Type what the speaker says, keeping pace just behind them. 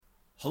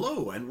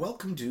Hello, and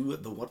welcome to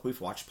the What We've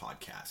Watched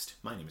podcast.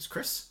 My name is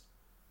Chris.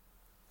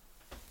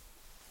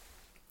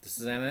 This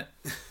is Emmett.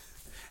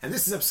 And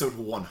this is episode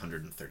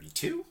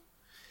 132.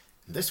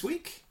 And this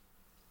week,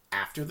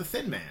 After the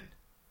Thin Man.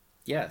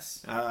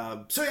 Yes.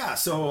 Doing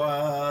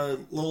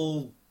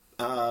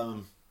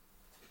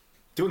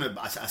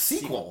a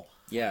sequel.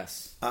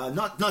 Yes.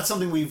 Not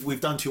something we've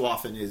done too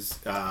often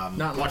is Not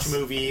watch unless- a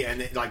movie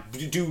and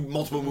do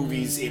multiple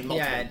movies in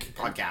multiple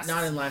podcasts.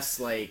 Not unless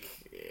like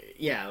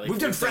we've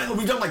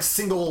done like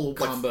single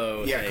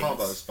combo things.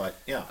 combos, but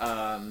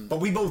but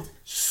we both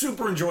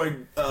super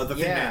enjoyed the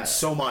Thin Man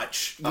so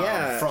much.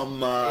 I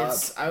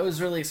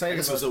was really excited. I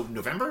guess it was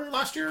November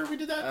last year we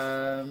did that.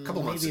 A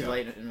couple months ago. Maybe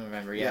late in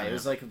November. Yeah, it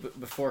was like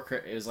before.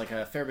 It was like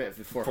a fair bit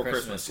before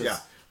Christmas. Yeah,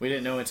 we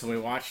didn't know until we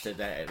watched it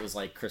that it was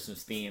like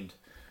Christmas themed.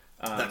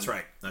 That's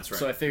right.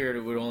 So I figured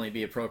it would only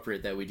be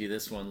appropriate that we do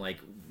this one like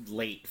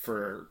late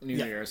for New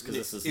Year's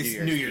because this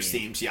is New Year's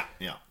themed. Yeah.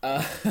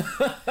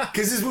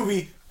 Because this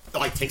movie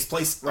takes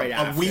place right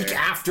a week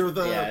after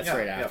the. Yeah, it's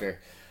right after.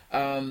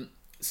 I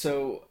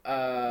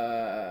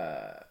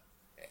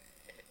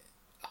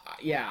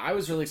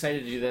was really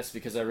excited to do this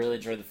because I really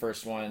enjoyed the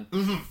first one.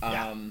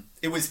 Mm-hmm.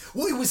 It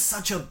was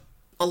such a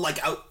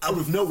out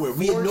of nowhere.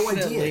 We had no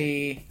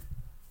idea.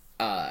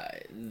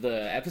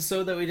 The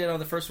episode that we did on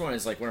the first one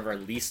is like one of our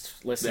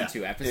least listened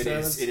to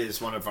episodes. It is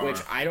one of our.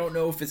 Which I don't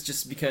know if it's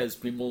just because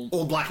people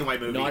old black and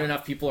white movie. Not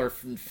enough people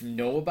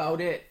know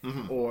about it,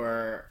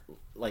 or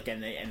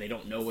and they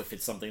don't know if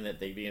it's something that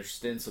they'd be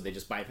interested in, so they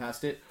just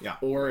bypassed it. Yeah.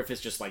 Or if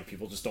it's just like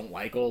people just don't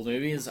like old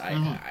movies.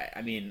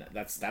 I mean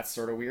that's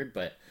sort of weird,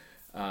 but.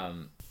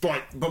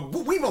 But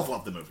we both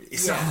love the movie.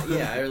 So.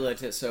 Yeah, I really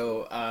liked it.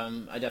 So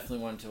I definitely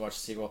wanted to watch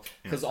the sequel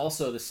because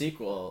also the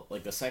sequel,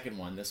 like the second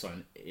one, this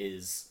one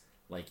is.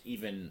 Like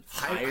even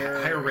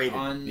higher rated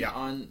on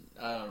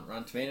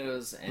Rotten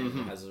Tomatoes, and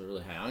it has a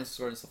really high audience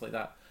score and stuff like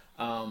that.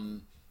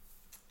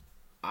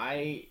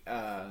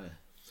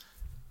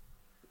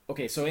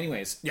 Okay, so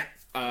anyways,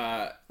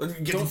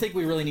 don't think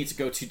we really need to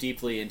go too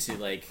deeply into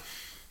like.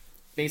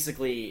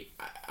 Basically,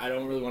 I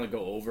don't really want to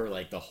go over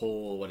like the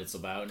whole what it's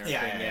about and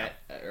everything yet,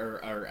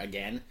 or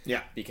again,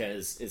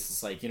 because it's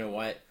just like, you know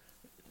what,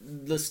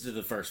 listen to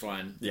the first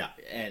one,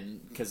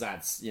 and because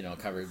that's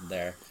covered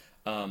there.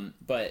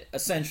 But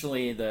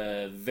essentially,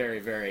 the very,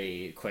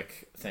 very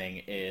quick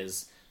thing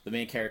is the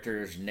main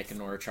characters, Nick and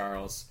Nora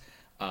Charles.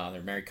 They're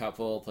a married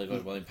couple, played by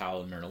William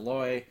Powell and Myrna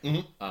Loy.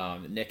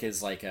 Nick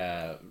is like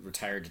a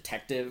retired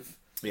detective.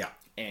 Yeah.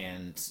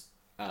 And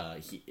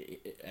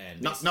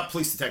not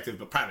police detective,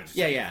 but private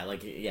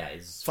detective.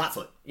 He's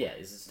Flatfoot. Yeah,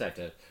 he's a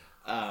detective.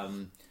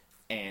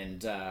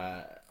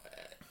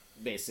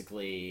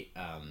 Basically,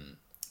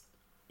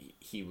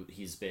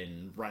 he's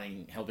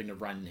been helping to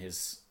run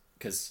his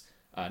because.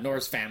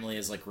 Nora's family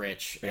is like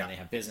rich and they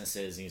have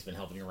businesses, and he's been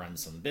helping to run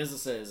some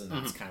businesses, and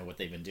that's kind of what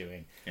they've been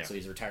doing. So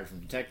he's retired from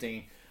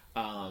detecting,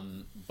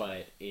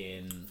 but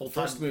in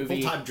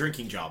full-time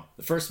drinking job.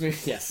 The first movie,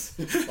 yes,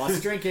 lots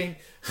of drinking,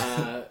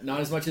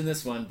 not as much in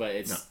this one, but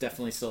it's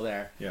definitely still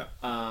there.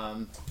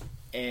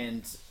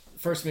 And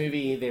first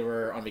movie, they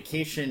were on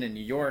vacation in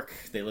New York.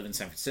 They live in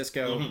San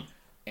Francisco,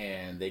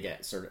 and they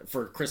get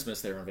for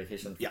Christmas. They were on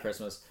vacation for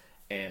Christmas,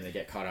 and they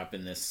get caught up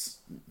in this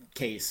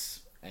case,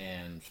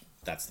 and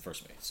that's the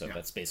first movie. So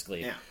that's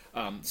basically it.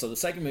 So the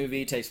second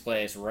movie takes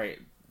place right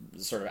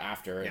sort of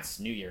after it's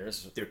New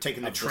Year's. They're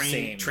taking the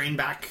train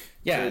back.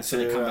 Yeah, so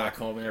they come back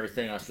home and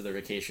everything after their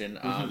vacation.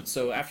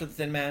 So after the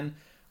Thin Man,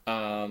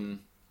 the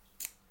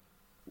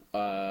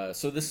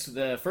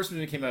first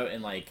movie came out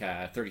in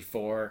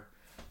 34.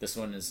 This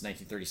one is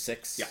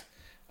 1936.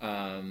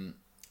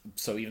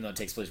 So even though it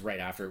takes place right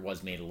after, it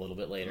was made a little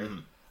bit later.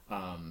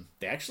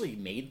 They actually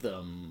made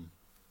them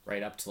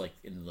right up to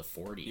in the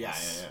 40s. Yeah.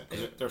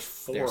 There's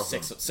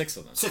six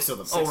of them. Six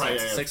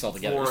Six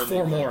altogether. There's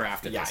four more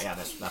after this. Yeah,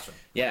 that's right.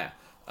 Yeah.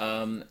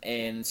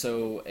 And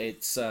so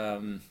it's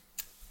the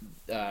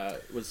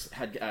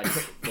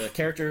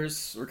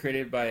characters were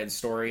created by and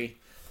story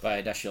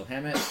by Dashiell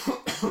Hammett.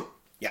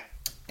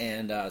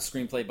 And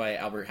screenplay by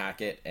Albert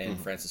Hackett and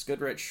Francis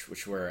Goodrich,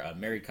 which were a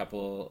married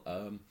couple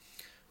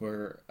who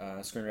were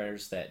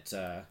screenwriters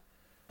that.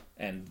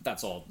 And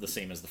that's all the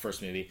same as the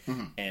first movie.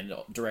 And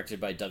directed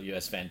by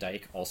W.S. Van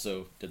Dyke,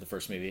 also did the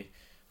first movie.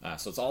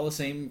 So it's all the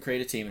same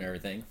creative team and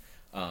everything.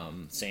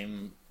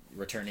 Same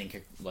returning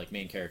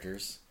main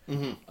characters.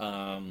 You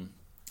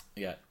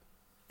got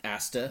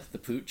Asta the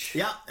Pooch.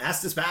 Yeah,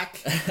 Asta's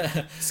back.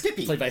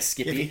 Skippy. Played by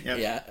Skippy.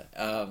 Yeah.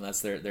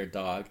 That's their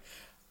dog.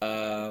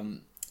 There's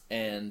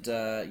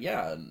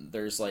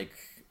a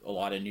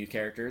lot of new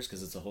characters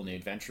because it's a whole new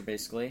adventure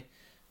basically.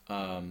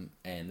 And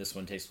this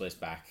one takes place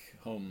back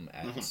home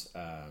at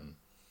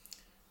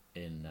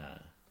in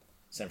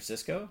San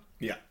Francisco.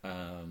 Yeah.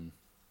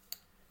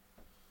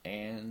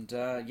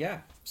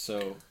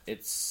 So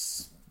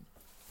it's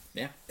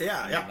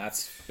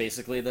that's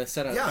basically the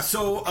setup. Yeah.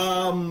 So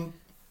all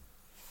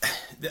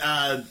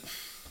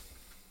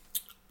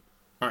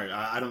right.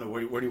 I don't know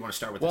where do you want to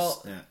start with this?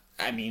 Well,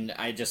 I mean,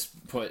 I just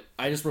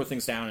wrote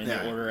things down in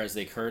the order as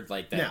they occurred,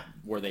 like that,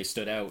 where they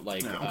stood out.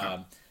 Like,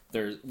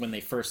 they're when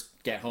they first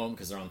get home,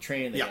 because they're on the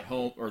train, they get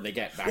home, or they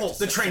get back to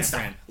the train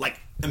stuff. Like,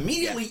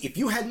 immediately, if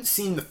you hadn't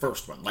seen the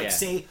first one, like,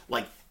 say,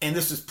 like, and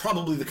this is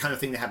probably the kind of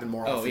thing that happened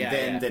more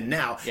often than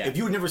now. Yeah. If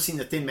you had never seen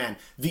The Thin Man,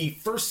 the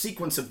first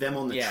sequence of them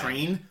on the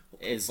train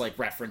is, like,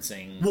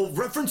 referencing... Well,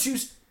 reference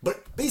use,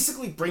 but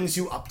basically brings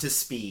you up to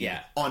speed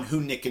on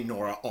who Nick and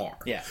Nora are.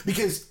 Yeah.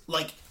 Because,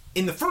 like...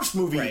 In the first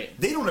movie,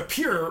 they don't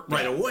appear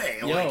right away.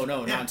 No,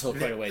 not until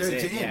quite a ways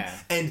in. Yeah.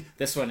 And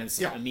this one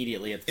is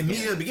immediately at the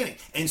beginning.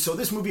 And so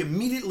this movie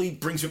immediately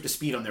brings you up to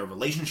speed on their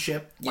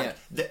relationship,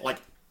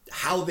 like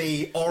how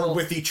they are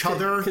with each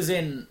other. Because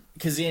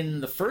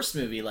in the first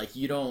movie, like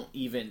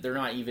they're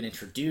not even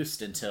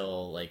introduced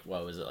until like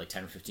what was it, like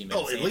 10 or 15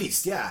 minutes? Oh, at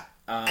least, yeah.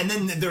 And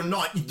then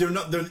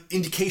the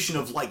indication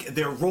of like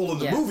their role in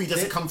the movie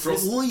doesn't come for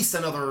at least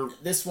another.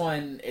 This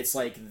one, it's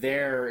like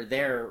they're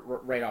there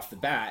right off the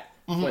bat.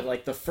 But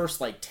like the first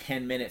like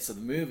 10 minutes of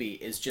the movie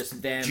is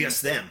just them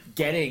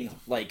getting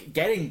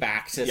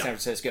back to San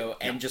Francisco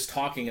and just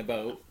talking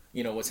about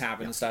what's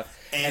happened and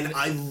stuff. And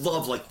I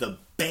love like the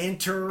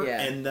banter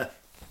and the.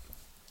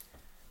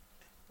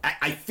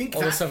 I think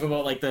all the stuff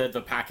about like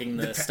the packing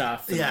the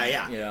stuff.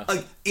 And,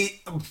 like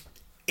it.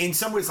 In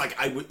some ways, like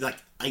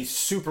I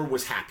super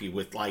was happy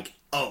with like,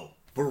 oh,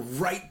 we're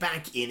right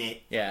back in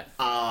it. Yeah.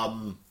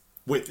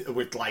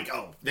 With like,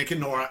 oh, Nick and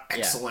Nora,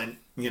 excellent.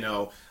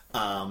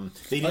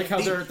 They like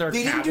how their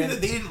they cabin,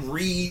 they didn't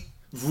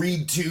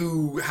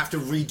have to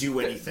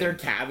redo anything. Their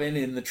cabin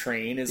in the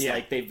train is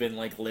like they've been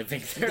like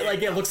living there.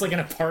 Like it looks like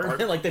an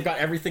apartment. Like they've got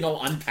everything all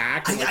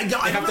unpacked. And, like, they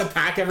have to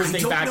pack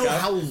everything back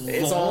up.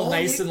 It's all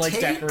nice and like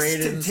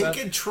decorated and stuff.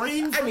 Take a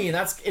train. I mean,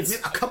 it's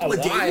a couple of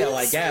while,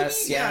 I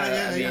guess.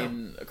 I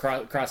mean,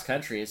 cross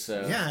country.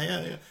 So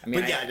yeah. I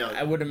mean,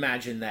 I would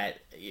imagine that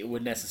it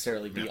would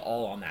necessarily be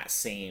all on that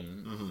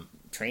same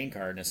train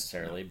car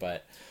necessarily,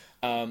 but.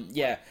 And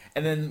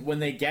then when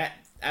they get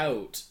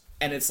out,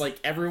 and it's like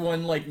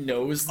everyone like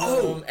knows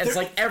them. And it's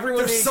like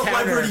everyone they encounter,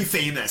 celebrity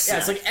famous. Yeah,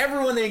 it's like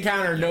everyone they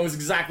encounter knows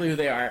exactly who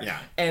they are. Yeah.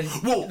 And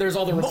there's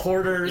all the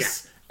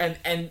reporters,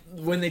 and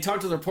when they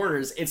talk to the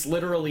reporters, it's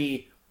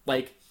literally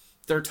like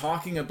they're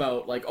talking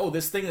about like, oh,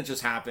 this thing that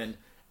just happened,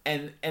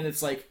 and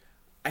it's like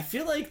I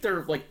feel like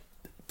they're like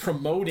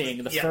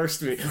promoting the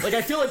first movie. Like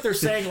I feel like they're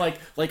saying like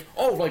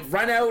oh, like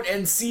run out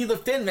and see the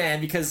Thin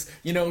Man because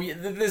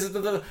this is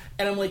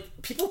and I'm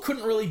like, people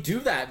couldn't really do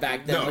that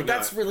back then.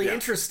 That's really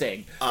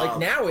interesting. Like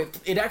now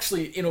it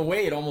actually in a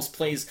way it almost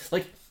plays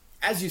like,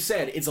 as you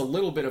said, it's a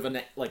little bit of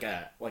a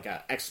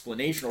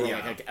explanation or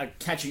like a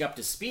catching up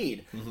to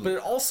speed, but it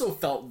also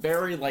felt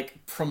very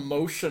like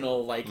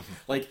promotional, like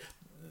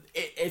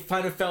it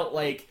kind of felt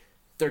like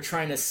they're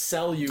trying to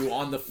sell you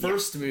on the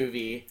first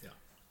movie.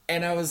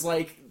 And I was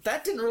like,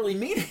 that didn't really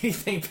mean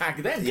anything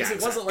back then because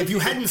it wasn't like if you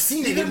hadn't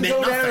seen it, you didn't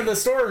go down to the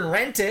store and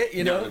rent it,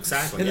 in the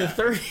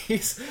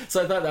 30s.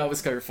 So I thought that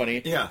was kind of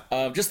funny. Yeah,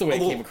 just the way it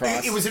came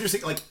across. It was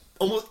interesting. Like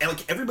almost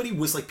like everybody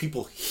was like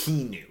people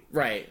he knew.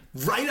 Right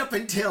up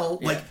until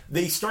like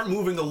they start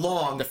moving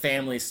along. The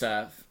family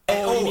stuff.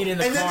 You mean in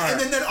the car.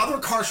 And then that other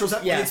car shows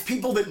up, and it's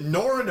people that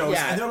Nora knows,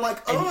 and they're like,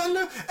 oh, I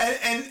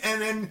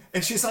know.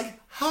 And she's like,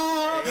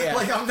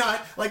 like I'm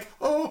not like,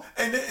 oh,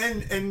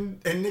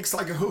 and Nick's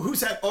like,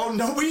 who's that? Oh,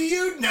 nobody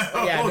you know.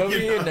 Yeah,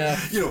 nobody you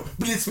know.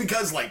 But it's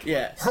because like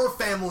her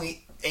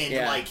family and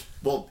like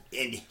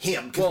and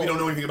him because we don't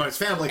know anything about his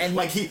family, and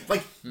like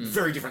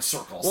very different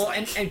circles. Well,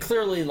 and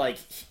clearly like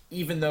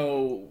even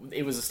though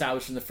it was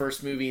established in the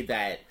first movie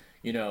that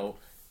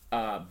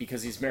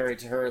because he's married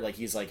to her, like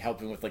he's like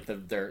helping with like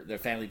their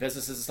family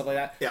businesses and stuff like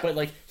that. Yeah. But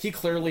like he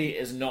clearly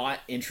is not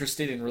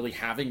interested in really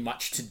having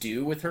much to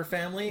do with her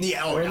family.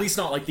 Yeah, or at least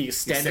not like the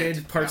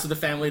extended parts of the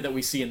family that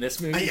we see in this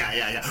movie.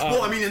 Yeah.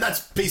 Well, I mean, and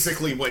that's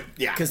basically what.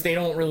 Yeah. Because they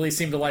don't really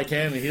seem to like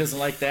him, and he doesn't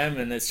like them,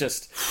 and it's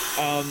just.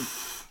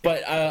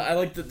 But I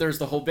like that there's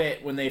the whole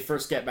bit when they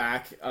first get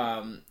back,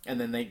 and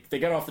then they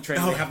get off the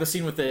train. They have the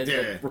scene with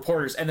the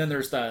reporters, and then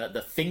there's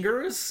the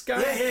Fingers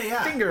guy.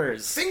 Yeah.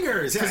 Fingers,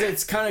 because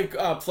it's kind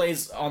of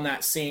plays on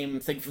that same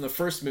thing from the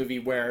first movie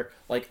where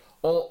like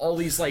all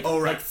these like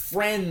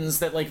friends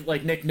that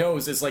like Nick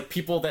knows is like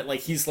people that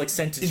like he's like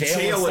sent to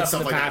jail and stuff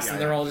in the past, and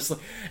they're all just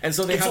like, and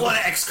so they have a lot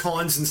of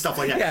ex-cons and stuff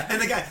like that. Yeah.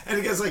 And the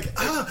guy's like,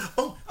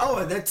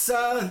 that's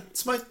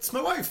it's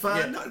my wife.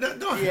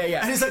 No.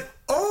 Yeah. And he's like,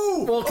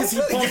 oh, well, because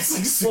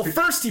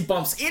first he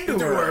bumps into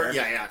her,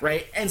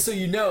 right, and so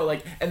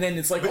like, and then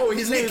it's like,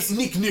 his name is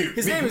Nick knew.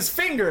 His name is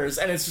Fingers,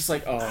 and it's just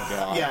like, oh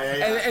god, yeah.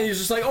 And he's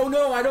just like, oh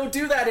no, I don't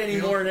do that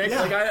anymore, Nick.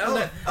 Like I'm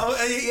not.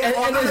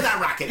 I'm out of that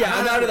racket. Yeah,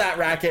 I'm out of that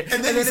racket.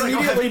 And then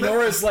immediately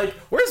Nora's like,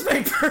 where's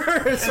my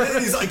purse? And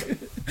then he's like,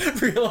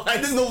 realize.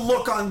 And then the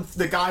look on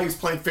the guy who's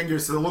playing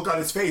Fingers, the look on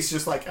his face,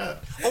 just like,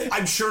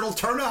 I'm sure it'll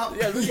turn up.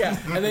 Yeah.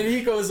 And then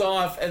he goes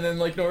off, and then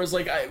like Nora's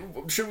like,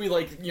 should we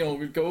like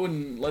go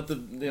and let the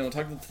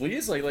talk to the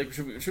police? Like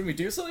should we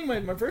do something?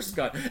 My purse is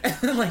gone. And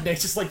then like Nick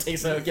just like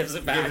takes it out, gives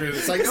it back.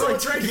 It's like, no,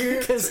 it's right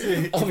here. Because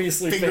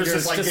obviously Fingers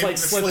just like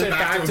slipped it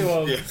back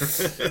to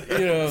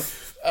him.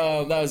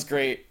 That was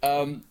great.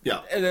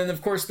 Yeah. And then,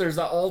 of course, there's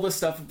all the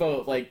stuff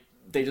about, like,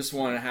 they just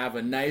want to have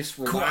a nice,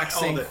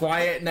 relaxing,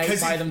 quiet night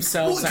by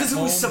themselves at home. Because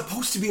it was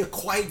supposed to be a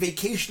quiet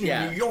vacation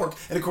in New York,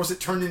 and of course it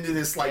turned into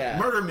this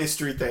murder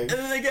mystery thing. And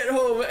then they get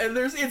home, and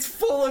it's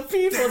full of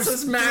people. It's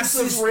this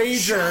massive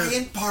rager,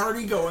 giant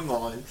party going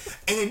on,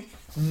 and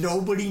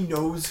nobody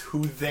knows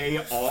who they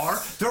are.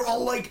 They're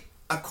all like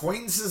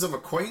acquaintances of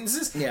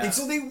acquaintances, and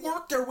so they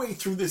work their way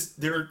through this.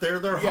 There's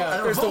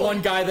the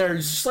one guy there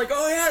who's just like,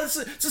 oh yeah,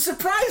 it's a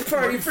surprise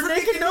party for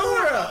Nick and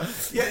Nora.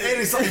 Yeah, and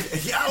it's like,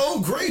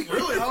 oh great,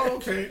 really? Oh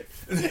okay.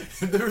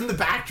 They're in the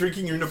back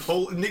drinking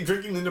Nick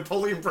drinking the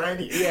Napoleon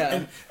brandy.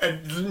 Yeah,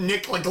 and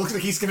Nick like looks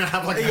like he's gonna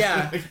have like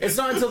it's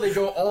not until they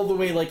go all the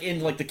way like in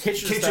like the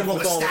kitchen stuff with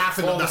with all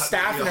the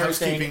staff and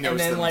everything, and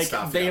then like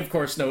they of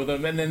course know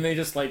them, and then they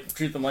just like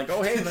treat them like,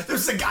 oh hey,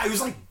 there's a guy who's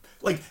like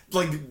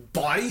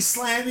body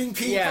slamming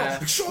people. Yeah.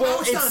 Like, show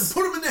well, done.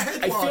 Put him in the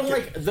headlock. I feel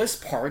like this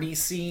party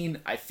scene,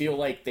 I feel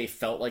like they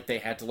felt like they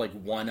had to like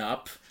one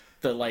up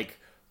the like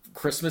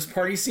Christmas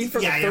party scene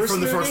from the first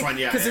movie. First one,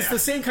 because it's the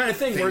same kind of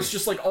thing where it's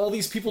just like all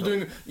these people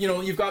doing,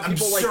 you've got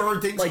people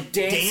like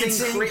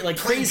dancing, like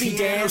crazy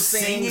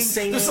dancing,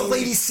 singing. There's a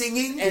lady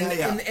singing,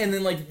 and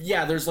then like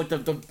there's like the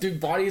dude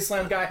body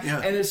slam guy,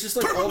 and it's just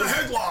like put him in the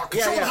headlock.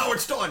 Show him how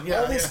it's done.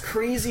 All this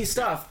crazy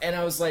stuff, and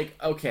I was like,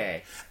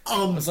 okay,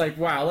 I was like,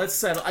 wow, let's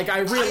settle. Like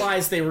I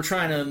realized they were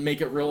trying to make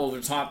it real over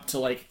the top to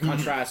like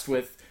contrast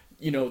with.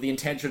 The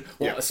intention.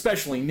 Well,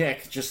 especially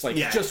Nick, just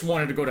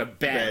wanted to go to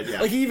bed.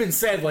 Like he even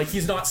said, like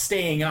he's not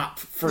staying up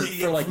for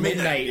like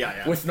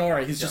midnight with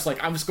Nora. He's just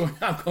like, I'm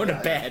going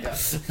to bed.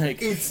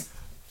 Like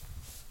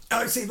I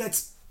would say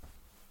that's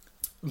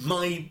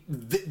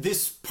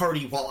this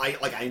party. While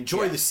I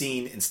enjoy the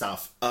scene and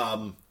stuff,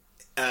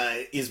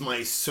 is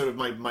my sort of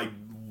my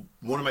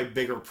one of my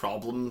bigger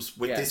problems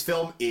with this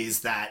film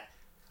is that.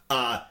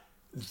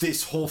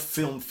 This whole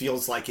film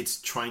feels like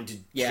it's trying to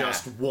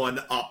just one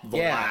up the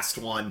last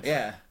one.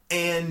 Yeah.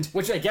 And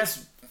which I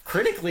guess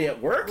critically it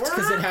worked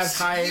because it has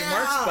high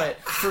marks, but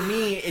for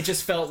me it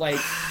just felt like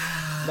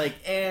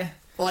I'd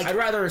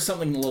rather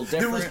something a little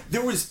different.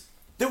 There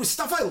was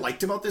stuff I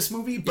liked about this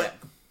movie, but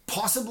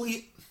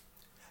possibly,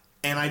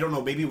 and I don't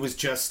know, maybe it was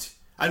just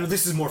I know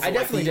this is more for I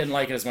definitely didn't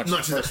like it as much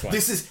as the first one.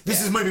 This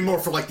is maybe more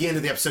for like the end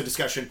of the episode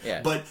discussion.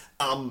 Yeah. But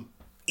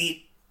it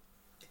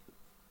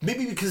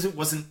maybe because it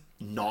wasn't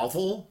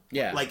novel.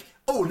 Yeah. Like,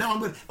 oh, now I'm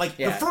gonna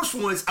the first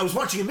one is I was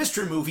watching a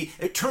mystery movie.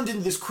 It turned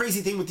into this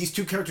crazy thing with these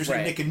two characters,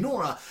 Nick and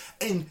Nora,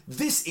 and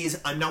this is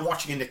I'm now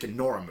watching a Nick and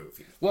Nora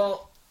movie.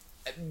 Well,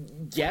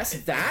 yes,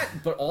 that,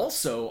 but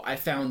also I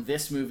found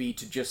this movie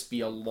to just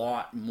be a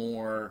lot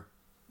more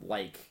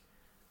like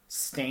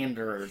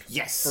standard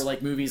for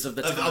like movies of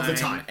the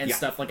time and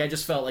stuff. Like I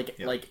just felt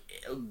like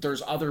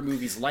there's other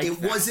movies like it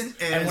that. Wasn't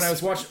as... And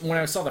when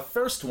I saw the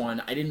first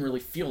one, I didn't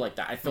really feel like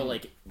that. I felt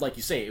like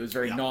you say, it was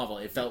very novel.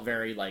 It felt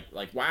very like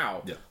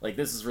wow, like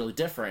this is really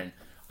different.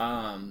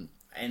 And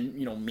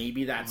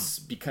maybe that's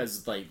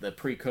because like the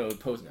pre-code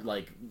post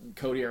like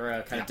code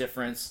era kind of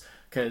difference,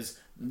 because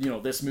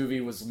this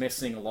movie was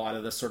missing a lot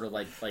of the sort of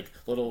like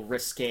little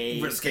risque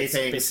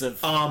bits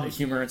of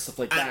humor and stuff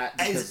like that.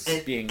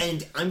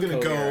 And I'm gonna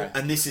go era.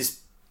 And this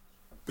is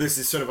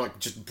sort of like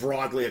just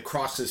broadly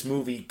across this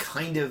movie,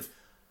 kind of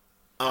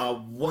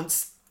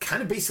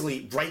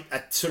basically right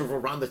at sort of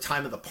around the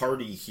time of the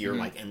party here,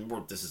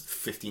 this is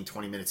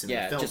 15-20 minutes into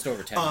the film. Just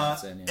over 10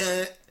 minutes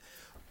in.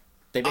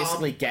 They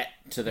basically get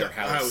to their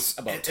house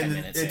about 10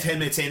 minutes in. 10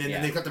 minutes in, and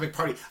then they've got the big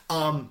party.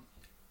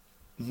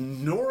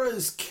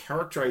 Nora's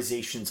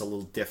characterization's a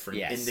little different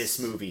in this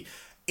movie.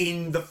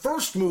 In the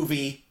first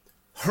movie,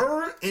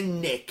 her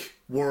and Nick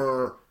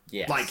were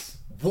like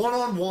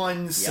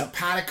one-on-one,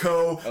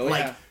 simpatico.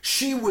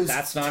 She was.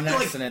 That's not an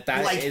accident.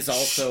 That is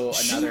also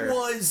another. She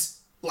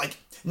was like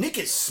Nick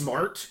is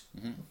smart,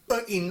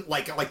 but in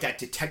like that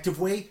detective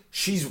way,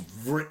 she's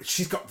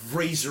got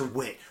razor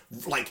wit.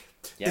 Like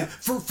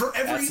for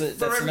every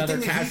that's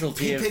another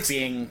casualty of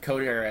being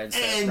code era and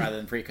stuff rather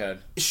than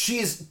pre-code. She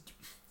is.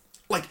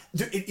 Like,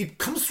 it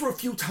comes through a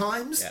few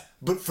times,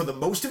 but for the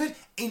most of it,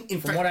 in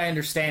from fact, what I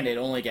understand, it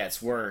only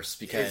gets worse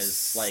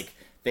because,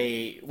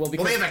 they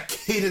have a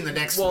kid in the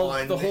next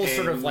one. The whole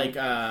sort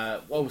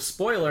of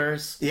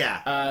spoilers.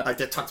 Yeah, I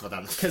talked about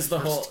that because the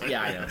whole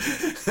I know,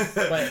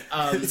 but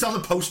it's on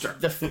the poster.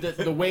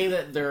 The way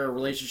that their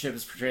relationship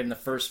is portrayed in the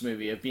first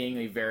movie of being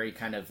a very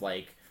kind of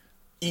like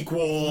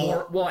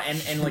equal,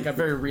 and like a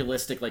very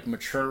realistic, like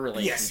mature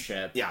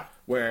relationship.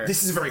 Where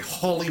this is a very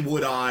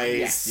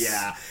Hollywoodized,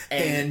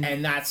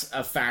 and that's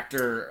a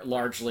factor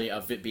largely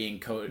of it being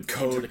code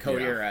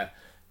era,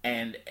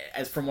 and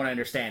as from what I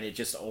understand, it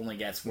just only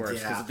gets worse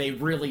because they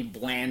really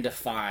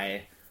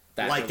blandify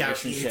that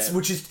relationship,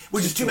 which is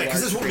too bad because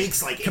this is what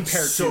makes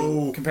compared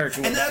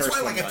to and that's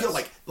why I feel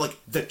like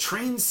the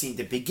train scene,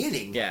 the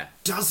beginning,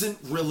 doesn't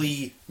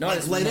really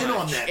let in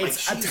on that.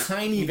 It's a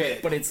tiny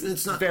bit, but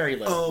it's not very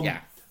little.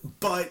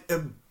 But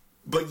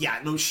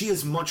she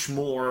is much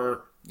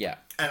more.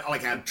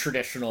 Like a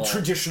traditional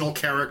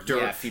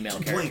character, female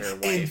character,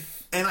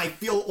 wife. And I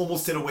feel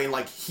almost in a way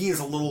like he is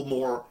a little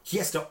more, he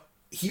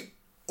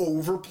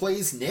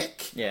overplays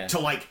Nick to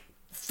like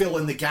fill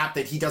in the gap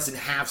that he doesn't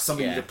have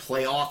somebody to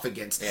play off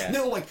against.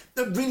 No, like,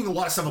 reading a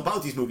lot of stuff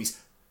about these movies,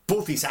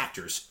 both these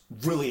actors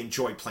really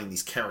enjoy playing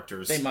these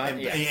characters. They might,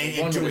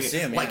 and doing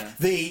it. Like,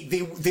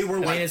 they were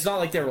like... I mean, it's not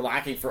like they were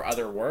lacking for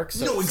other work.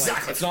 So no,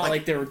 exactly. Like, it's not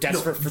like they were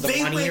desperate for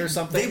the money or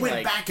something. They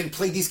went back and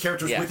played these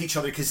characters with each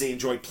other because they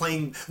enjoyed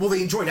playing... Well,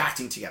 they enjoyed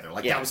acting together.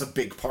 Like, that was a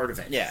big part of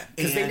it. Yeah,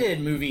 because they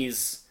did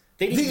movies...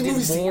 They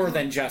did more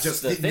than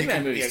just the Thin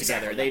Man movies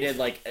together. They did,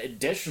 like,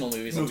 additional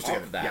movies on top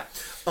of that.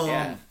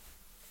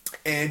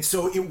 And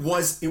so it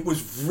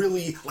was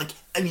really, like,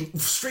 I mean,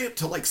 straight up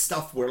to, like,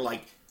 stuff where,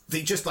 like,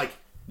 they just, like,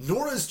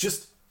 Nora's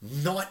just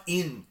not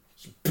in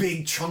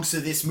big chunks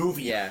of this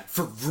movie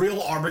for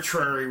real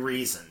arbitrary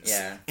reasons.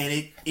 Yeah. And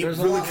it There's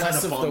really a lot kind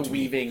less of of the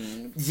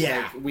weaving,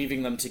 like,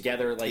 weaving them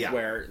together, like,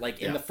 where, like,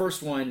 in the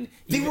first one...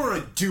 They were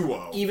a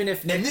duo. Even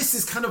if Nick... And this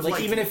is kind of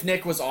like... even if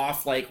Nick was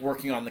off, like,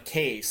 working on the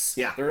case,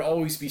 there would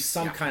always be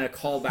some kind of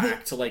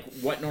callback to, like,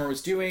 what Nora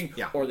was doing,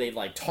 or they'd,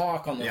 like,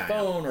 talk on the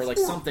phone, or, like,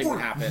 something would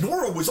happen.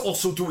 Nora was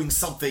also doing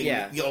something,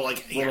 you know,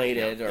 like...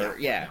 Related,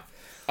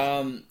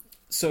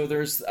 so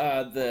there's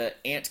the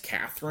Aunt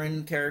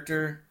Catherine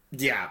character.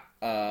 Yeah.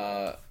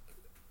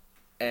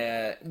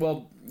 There's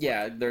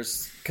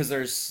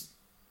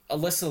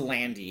Alyssa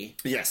Landy.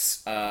 Yes.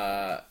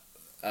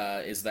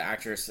 Is the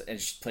actress, and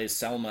she plays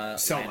Selma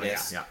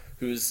Landis, yeah.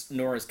 who's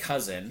Nora's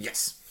cousin.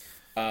 Yes.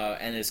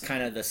 And is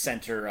kind of the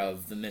center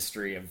of the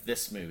mystery of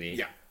this movie.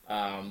 Yeah.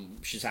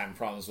 She's having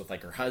problems with,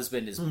 like, her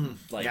husband is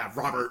like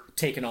Robert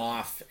taken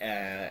off,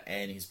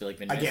 and he's been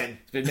like again.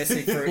 He's been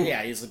missing for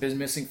he's been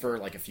missing for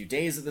like a few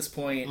days at this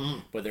point.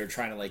 But they're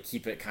trying to like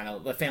keep it kind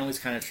of, the family's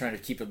kind of trying to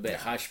keep it a bit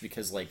hush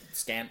because like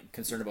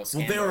concerned about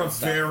scandal. Well, they're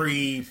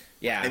very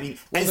I mean,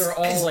 they're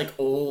all like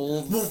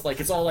old, like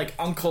it's all like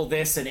uncle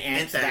this and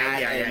aunt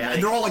that,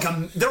 and they're all like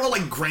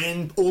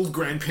old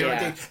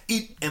grandparent.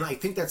 And I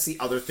think that's the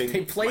other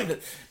thing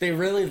they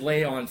really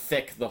lay on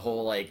thick the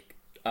whole like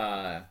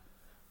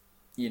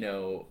you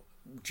know,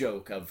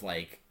 joke of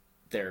like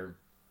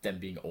them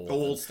being old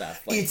and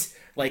stuff. Like, it's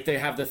like they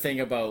have the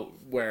thing about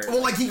where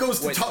like he goes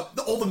to talk.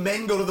 All the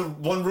men go to the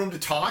one room to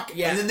talk,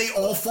 and then they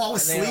all fall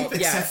asleep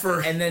except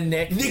for. And then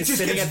Nick is just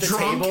sitting at the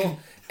table,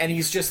 and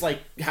he's just like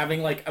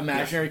having like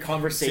imaginary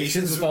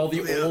conversations with all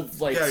the old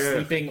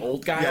sleeping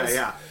old guys.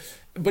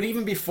 But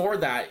even before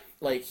that,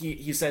 like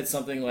he said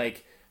something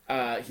like.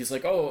 He's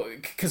like, oh,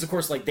 because of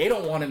course, like they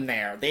don't want him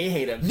there. They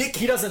hate him. Nick,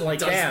 he doesn't like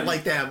them.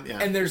 Yeah.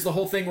 And there's the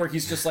whole thing where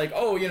he's just like,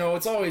 oh, you know,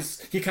 it's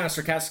always. He kind of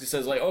sarcastically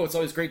says like, oh, it's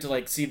always great to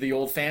like see the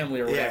old family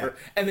or whatever.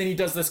 And then he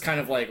does this kind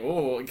of like,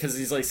 oh, because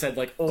he's like said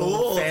like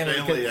old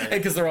family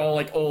because they're all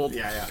like old.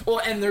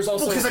 Well, and there's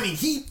also because I mean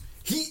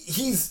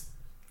he's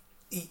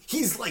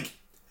like.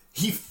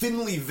 He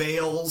thinly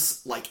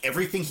veils like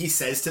everything he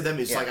says to them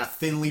is like a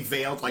thinly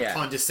veiled like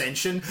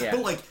condescension, but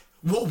like.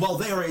 Well,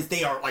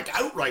 they are like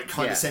outright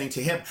condescending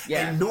to him,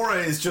 and Nora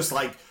is just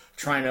like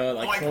trying to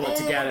like hold it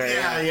together.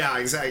 Yeah,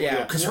 exactly.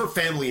 Because her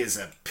family is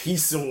a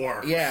piece of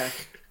work. Yeah.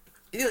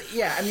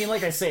 I mean,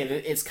 like I say,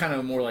 it's kind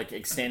of more like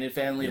extended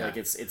family. Like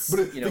it's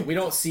but you know, we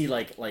don't see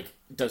like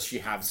does she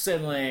have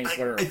siblings?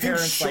 What are her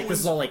parents like? This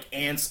is all like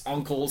aunts,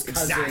 uncles,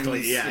 cousins.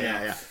 Exactly.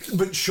 Yeah.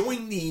 But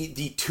showing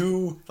the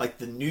two like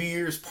the New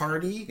Year's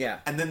party,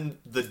 and then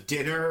the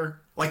dinner.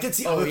 Like, that's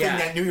the other thing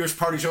that New Year's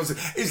party shows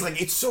is,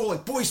 like, it's so,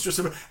 like, boisterous.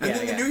 And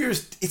then the New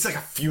Year's, it's like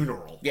a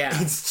funeral. Yeah.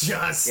 It's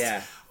just,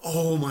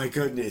 oh, my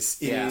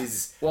goodness. It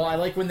is. Well, I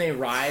like when they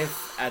arrive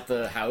at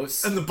the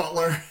house. And the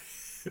butler,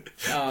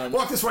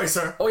 walk this way,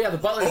 sir. Oh, yeah, the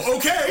butler. Oh,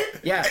 okay.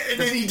 Yeah. And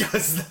then he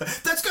does,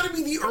 that's got to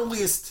be the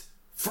earliest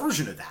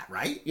version of that,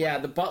 right? Yeah,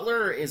 the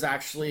butler is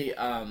actually,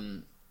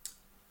 I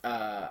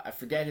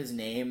forget his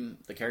name,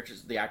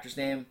 the actor's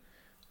name,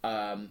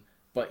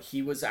 but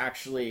he was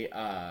actually,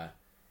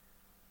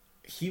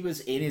 he was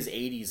in his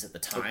 80s at the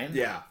time.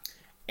 Yeah.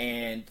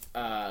 And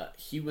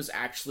he was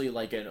actually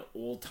like an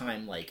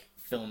old-time like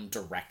film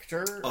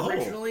director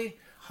originally.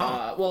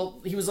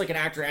 Well, he was like an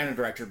actor and a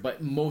director,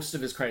 but most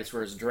of his credits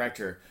were as a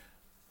director.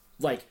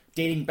 Like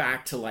dating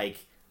back to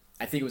like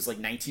I think it was like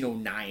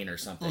 1909 or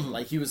something.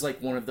 Like he was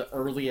like one of the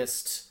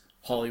earliest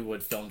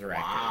Hollywood film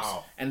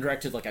directors and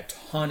directed like a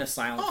ton of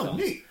silent films.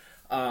 Neat.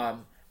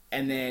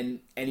 And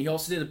he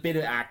also did a bit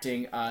of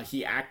acting.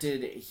 He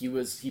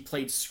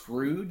played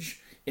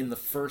Scrooge in the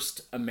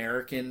first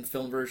American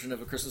film version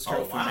of A Christmas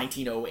Carol from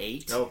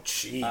 1908. Oh,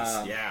 jeez.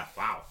 Yeah,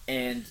 wow.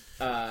 And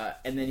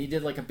then he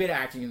did like a bit of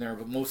acting in there,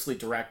 but mostly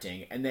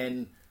directing. And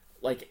then,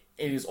 like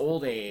in his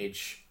old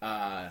age,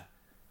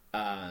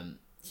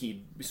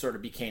 he sort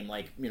of became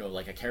like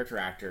like a character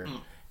actor,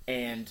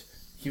 and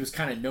he was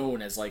kind of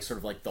known as like sort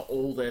of like the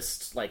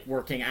oldest like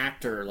working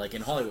actor like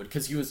in Hollywood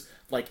because he was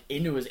like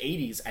into his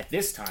 80s at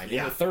this time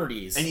in the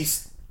 30s, and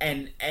he's.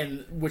 And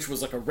which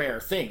was like a rare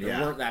thing. There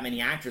weren't that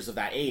many actors of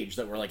that age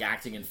that were like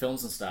acting in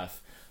films and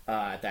stuff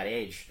at that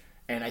age.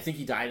 And I think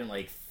he died in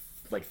like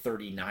like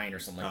 39 or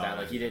something like that.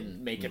 Like he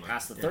didn't make it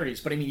past the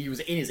 30s, but I mean he was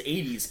in his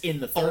 80s in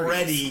the 30s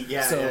already.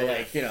 Yeah. So yeah.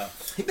 like you know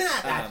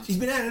he's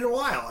been at it a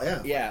while.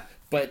 Yeah. Yeah,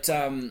 but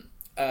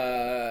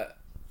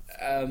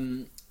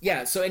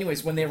yeah. So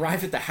anyways, when they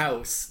arrive at the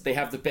house, they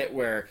have the bit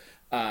where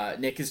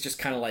Nick is just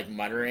kind of like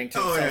muttering to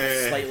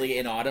himself slightly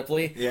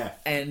inaudibly. Yeah.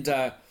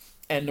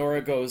 And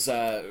Nora goes, what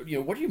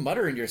are you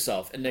muttering to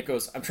yourself? And Nick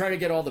goes, I'm trying to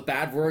get all the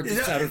bad words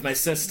out of my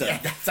system.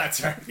 Yeah,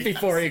 that's right.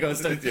 Before he goes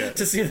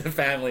to see the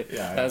family.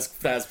 Yeah,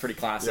 that's pretty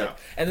classic. Yeah.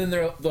 And then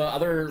the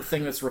other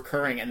thing that's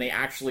recurring, and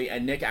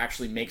Nick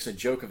actually makes a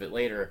joke of it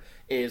later,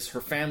 is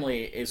her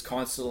family is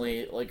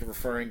constantly like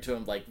referring to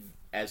him like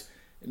as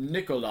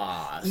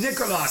Nicholas.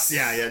 Nicholas.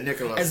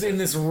 As in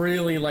this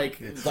really like.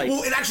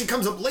 Well, it actually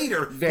comes up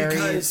later very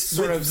because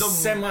sort of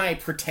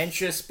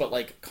semi-pretentious but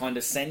like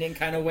condescending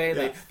kind of way.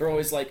 Yeah. They're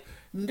always like.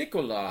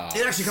 Nicholas.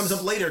 It actually comes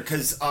up later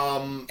because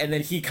and then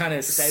he kind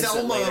of says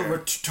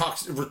Selma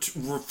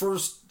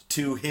refers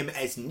to him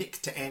as Nick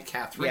to Aunt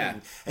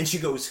Catherine, and she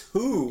goes,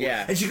 "Who?"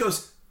 Yeah, and she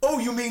goes, "Oh,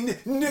 you mean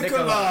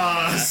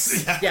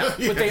Nicholas?" Yeah,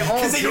 but they all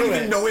because they don't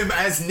even know him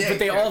as Nick. But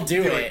they all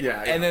do it,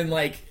 yeah. And then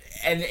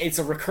and it's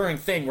a recurring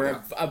thing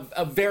where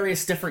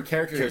various different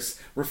characters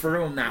refer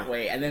to him that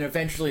way, and then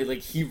eventually like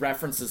he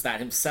references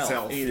that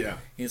himself.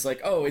 He's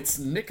like, "Oh, it's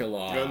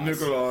Nicholas."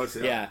 Nicholas.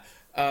 Yeah.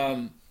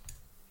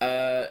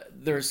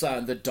 There's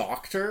the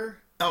doctor.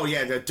 Oh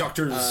yeah, the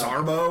Dr.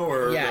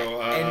 Zarbo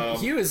and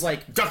he was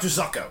like Dr.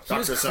 Zucco. He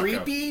was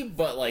creepy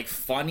but like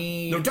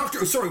funny. No,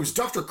 it was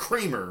Dr.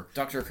 Kramer.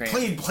 Dr.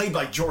 Kramer played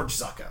by George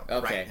Zucco.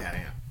 Okay. Right.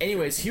 Yeah.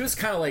 Anyways, he was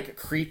kind of like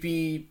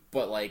creepy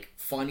but like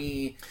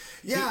funny.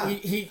 Yeah.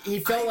 He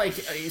felt like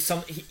he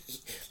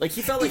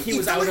felt like he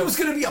was out of. It was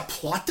going to be a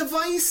plot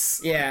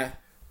device. Yeah.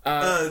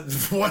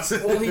 What's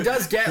it? Well, he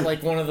does get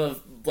like one of the.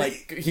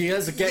 Like he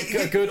has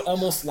a good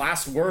almost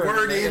last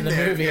word in the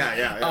movie.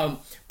 Yeah.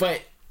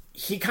 But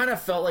he kind of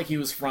felt like he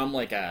was from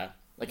like a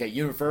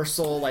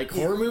Universal like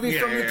horror movie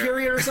from the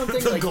period or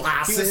something. The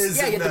glasses.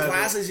 He had the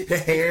glasses, the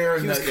hair.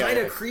 He was kind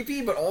of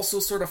creepy, but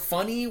also sort of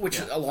funny, which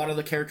a lot of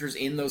the characters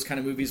in those kind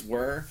of movies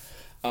were.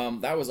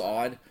 That was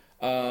odd.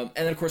 And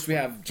then of course we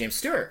have James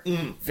Stewart,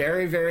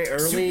 very very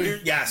early,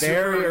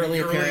 very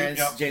early appearance.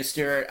 Yep. James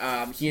Stewart.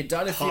 He had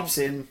done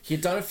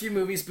a few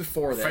movies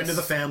before this. Friend of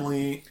the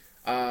family.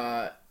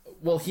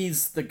 Well,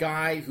 he's the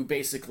guy who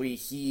basically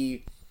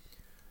he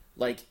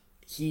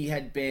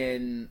had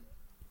been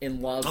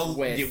in love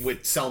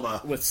with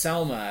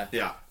Selma.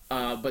 Yeah.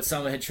 But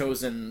Selma had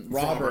chosen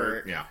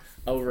Robert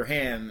over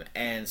him,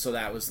 and so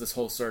that was this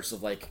whole source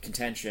of like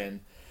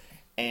contention.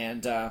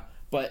 And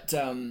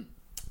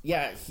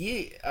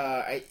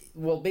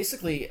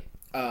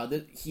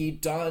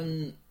he'd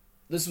done.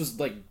 This was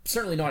like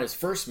certainly not his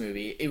first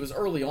movie. It was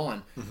early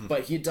on,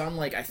 but he'd done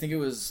like I think it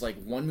was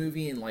like one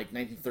movie in like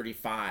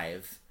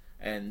 1935,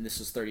 and this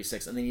was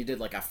 36, and then he did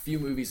like a few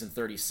movies in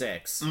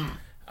 36.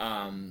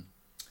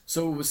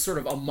 So it was sort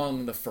of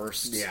among the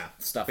first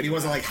stuff. But he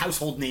wasn't like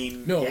household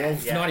name. No,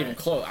 not even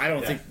close. I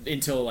don't think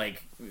until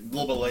like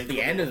the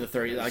end of the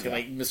 30s,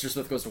 like Mr.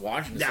 Smith Goes to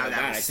Washington.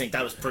 I think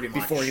that was pretty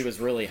much before he was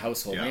really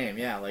household name.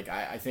 Yeah, like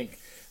I think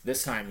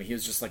this time he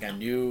was just like a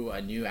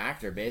new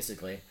actor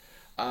basically.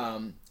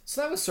 So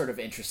that was sort of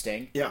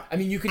interesting. Yeah, I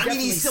mean, you could.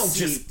 Definitely he's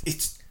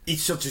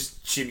still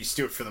just Jimmy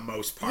Stewart for the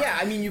most part. Yeah,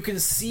 I mean, you can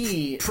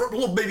see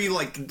maybe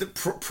like the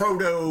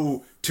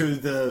proto to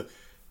the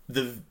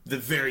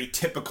very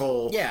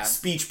typical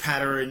speech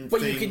pattern.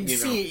 But thing, you can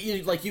see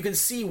you can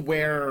see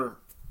where.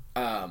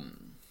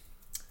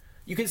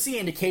 You can see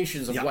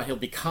indications of what he'll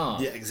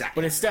become. Yeah, exactly.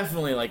 But it's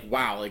definitely like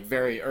wow, like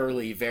very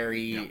early,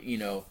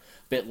 very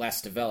bit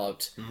less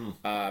developed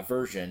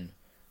version.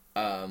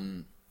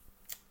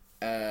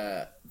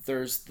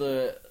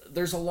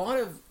 There's a lot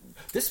of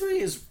this movie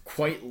is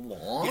quite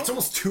long. It's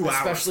almost 2 hours,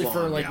 especially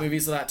for like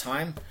movies of that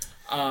time.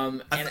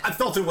 I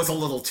felt it was a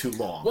little too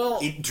long. Well,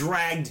 it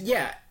dragged.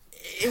 Yeah,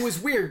 it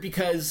was weird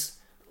because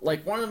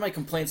like one of my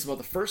complaints about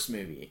the first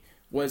movie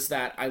was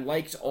that I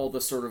liked all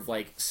the sort of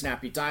like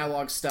snappy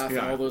dialogue stuff and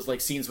all those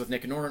like scenes with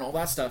Nick and Nora and all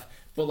that stuff,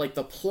 but like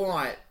the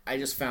plot I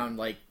just found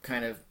like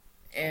kind of.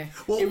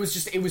 Well, it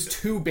was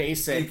too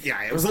basic.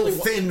 It was a little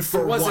thin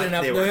for what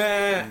they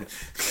were.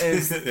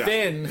 It's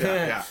thin.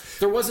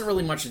 There wasn't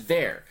really much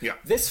there. Yeah.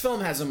 This film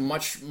has a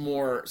much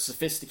more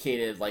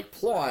sophisticated like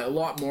plot, a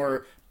lot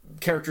more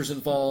characters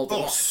involved,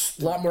 a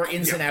lot more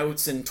ins and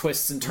outs and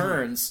twists and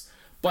turns.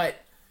 But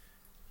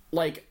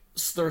like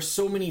there's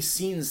so many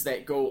scenes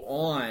that go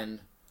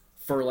on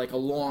for like a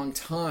long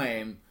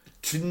time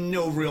to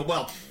no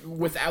real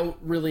without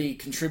really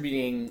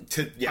contributing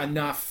to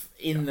enough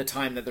in the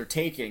time that they're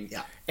taking,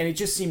 and it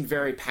just seemed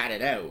very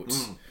padded out.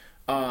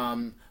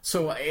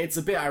 So it's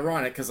a bit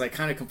ironic because I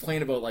kind of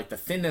complain about like the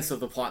thinness of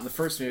the plot in the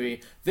first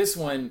movie. This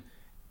one,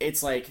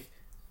 it's like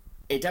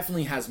it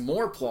definitely has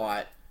more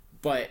plot,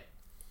 but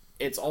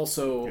it's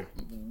also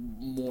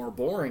more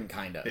boring,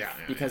 kind of,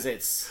 because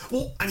it's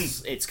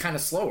it's kind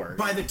of slower.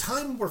 By the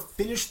time we're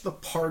finished the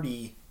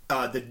party,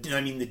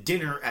 the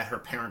dinner at her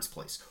parents'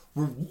 place,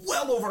 we're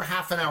well over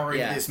half an hour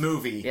into this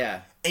movie,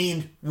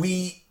 and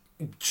we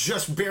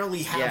just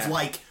barely have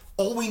like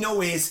all we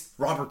know is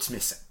Robert's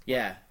missing.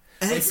 Yeah.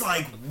 And it's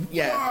like,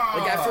 yeah,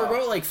 like after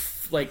about like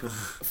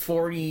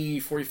 40,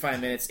 45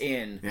 minutes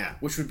in,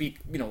 which would be,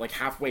 you know, like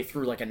halfway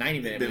through like a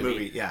 90-minute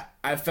movie,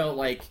 I felt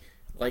like,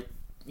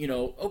 you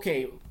know,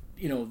 okay,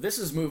 you know, this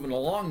is moving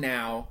along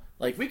now.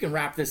 Like, we can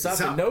wrap this up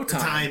in no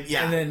time.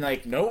 And then,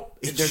 like, nope.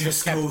 It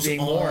just goes on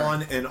more.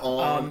 And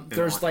on.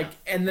 There's on.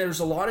 And there's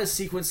a lot of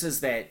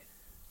sequences that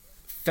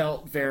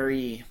felt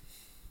very...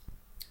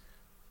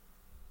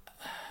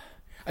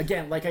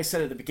 Again, like I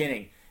said at the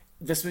beginning,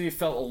 this movie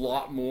felt a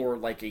lot more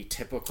like a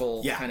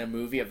typical kind of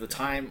movie of the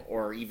time,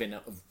 or even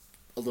a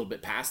little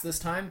bit past this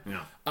time.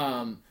 Yeah.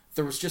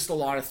 There was just a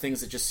lot of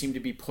things that just seemed to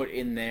be put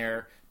in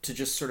there to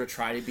just sort of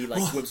try to be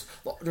like...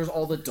 There's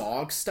all the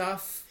dog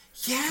stuff.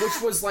 Yeah.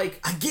 Which was,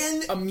 like,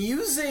 again,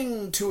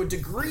 amusing to a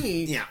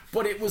degree. Yeah.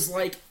 But it was,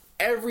 like,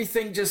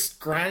 everything just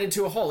grinded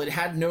to a halt. It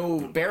had no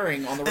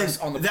bearing on the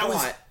rest, on the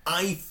plot.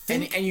 I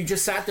think... And you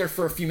just sat there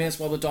for a few minutes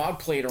while the dog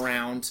played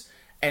around...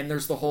 And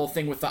there's the whole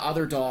thing with the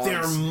other dogs.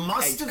 There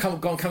must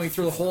have coming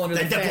through the hole under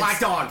the fence. The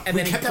black dog. And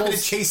we then kept having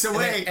to chase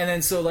away. And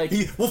then so like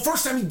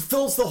first time he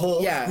fills the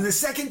hole. Yeah. And the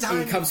second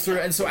time he comes through,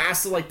 and so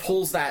Asta like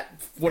pulls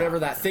that whatever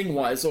that thing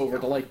was over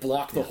to like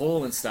block the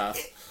hole and stuff.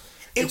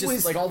 It just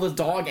was like all the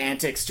dog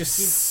antics. Just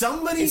seemed,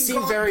 somebody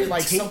seemed very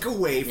like take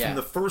away from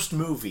the first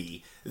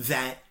movie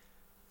that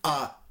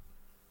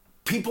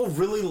people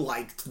really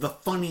liked the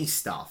funny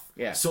stuff.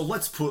 Yeah. So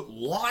let's put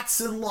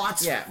lots and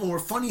lots more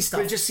funny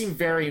stuff. But it just seemed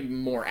very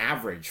more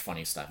average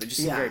funny stuff. It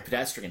just seemed very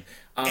pedestrian.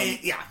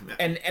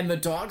 And the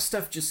dog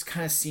stuff just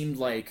kind of seemed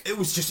like... It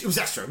was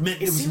extra.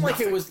 It seemed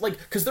like it was like...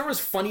 Because there was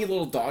funny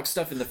little dog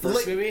stuff in the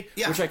first movie,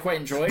 which I quite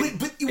enjoyed.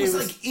 But it was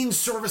like in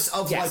service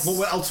of like, well,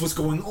 what else was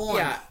going on?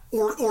 Yeah.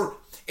 Or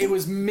it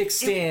was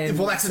mixed in.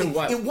 Well, that's the thing.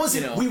 It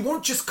wasn't. You know, we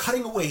weren't just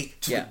cutting away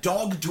to the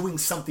dog doing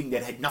something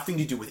that had nothing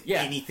to do with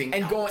anything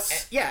and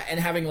else. And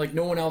having like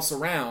no one else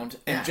around,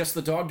 and just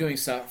the dog doing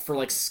stuff for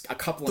like a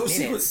couple of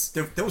minutes.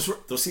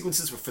 Those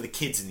sequences were for the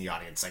kids in the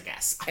audience, I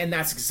guess. And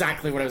that's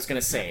exactly what I was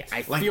gonna say.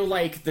 I feel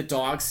like the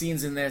dog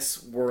scenes in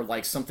this were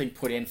like something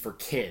put in for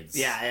kids.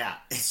 Yeah.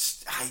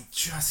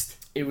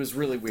 It was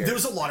really weird. There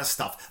was a lot of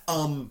stuff.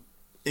 Not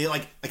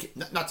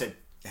to.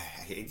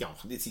 You know,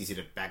 it's easy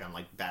to bag on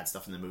like bad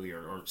stuff in the movie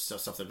or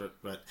stuff that,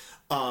 but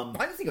I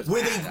didn't think it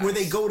was where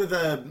they go to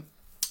the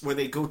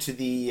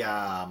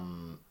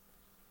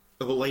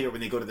later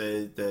when they go to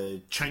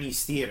the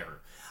Chinese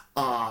theater,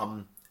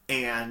 and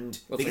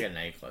it's like a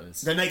nightclub.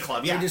 The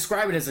nightclub, yeah. They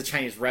describe it as a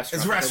Chinese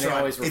restaurant. It's a restaurant. They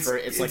always refer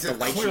it's like the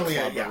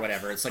Lychee Club or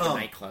whatever. It's like a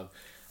nightclub.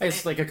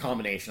 It's like a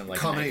combination of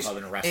like a nightclub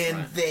and a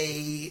restaurant.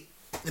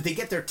 And they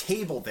get their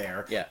table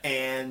there,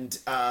 and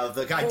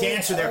the guy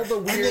dancer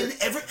dancer there,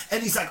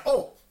 and he's like,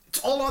 "Oh, it's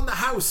all on the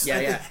house."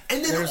 And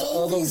then there's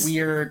all the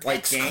weird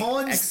like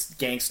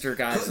gangster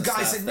guys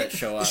that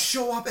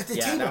show up at the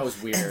table. That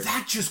was weird, and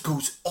that just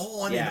goes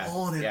on and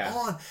on and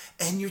on,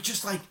 and you're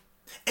just like,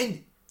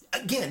 and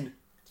again,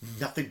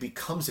 nothing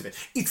becomes of it.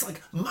 It's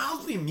like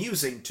mildly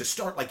amusing to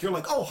start. Like you're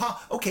like,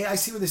 "Oh, okay, I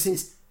see what this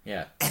is."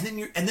 Yeah, and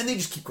then they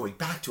just keep going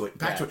back to it,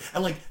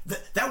 and like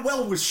that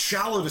well was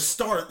shallow to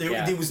start.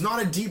 There was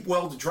not a deep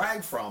well to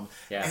drag from,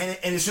 and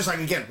it's just like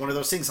again one of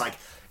those things. Like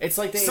it's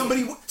like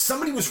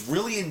somebody was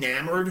really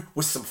enamored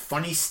with some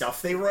funny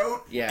stuff they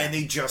wrote, and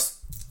they just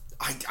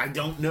I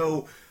don't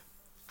know.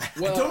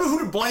 Well, I don't know who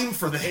to blame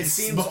for this.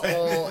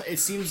 It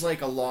seems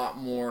like a lot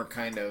more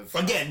kind of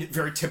again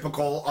very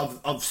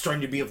typical of starting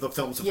to be of the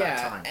films of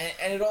that time,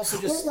 and it also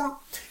just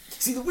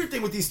see the weird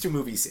thing with these two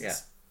movies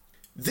is.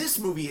 This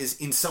movie is,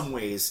 in some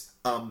ways,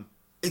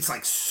 it's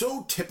like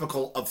so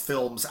typical of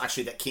films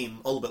actually that came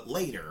a little bit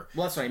later.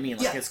 Well, that's what I mean.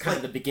 Like it's kind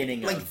of the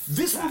beginning. Like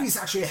this movie is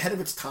actually ahead of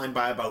its time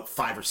by about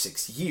 5 or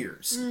 6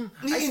 years.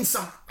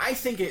 I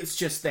think it's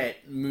just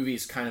that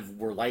movies kind of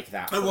were like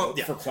that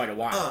for quite a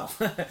while.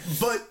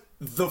 But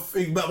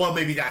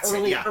maybe that's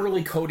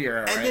early Cody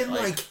era, and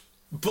then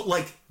But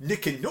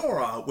Nick and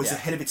Nora was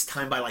ahead of its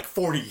time by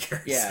 40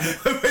 years. Yeah.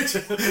 Which,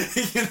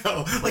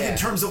 in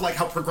terms of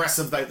how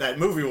progressive that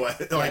movie was.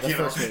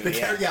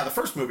 The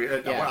first movie.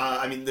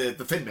 I mean the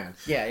Thin Man.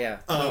 Yeah.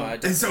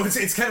 And so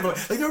it's kind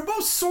of they were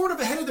both sort of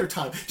ahead of their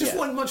time. Just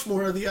one much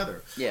more than the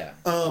other. Yeah.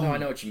 No, I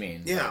know what you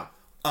mean. Yeah.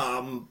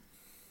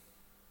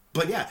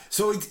 But yeah,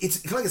 so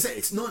it's like I said,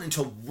 it's not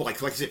until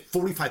like I said,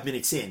 45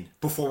 minutes in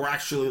before we're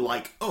actually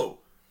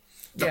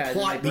the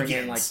plot bring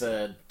begins.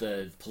 in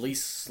the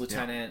police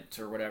lieutenant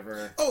or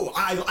whatever. Oh,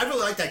 I really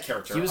like that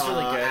character. He was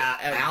really good.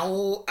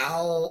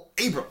 Al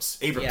Abrams.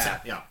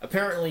 Yeah.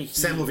 Apparently,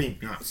 Sam Levine.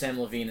 Yeah. Sam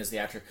Levine is the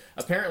actor.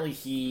 Apparently,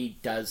 he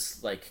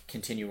does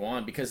continue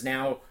on because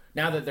now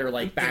that they're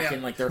back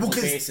in their home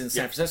base in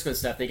San Francisco and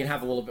stuff, they can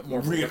have a little bit more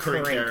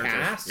recurring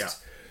cast. Yeah.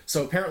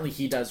 So apparently,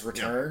 he does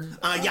return.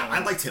 I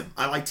liked him.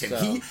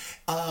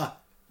 So.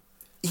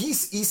 He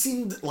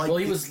seemed like... Well,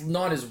 he was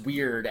not as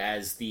weird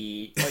as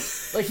the...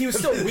 Like he was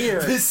still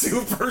weird. The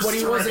super But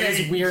he wasn't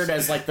as weird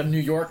as, the New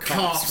York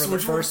cops from the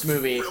first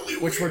movie, really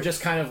which were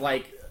just kind of,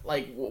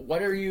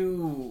 what are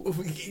you?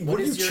 What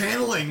are you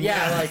channeling?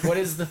 Yeah, like what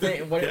is the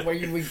thing? What are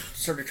we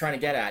sort of trying to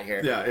get at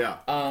here? Yeah.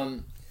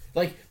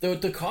 Like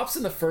the cops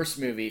in the first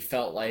movie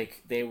felt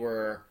like they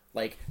were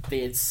like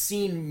they had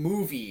seen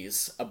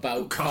movies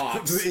about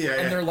cops,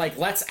 and they're like,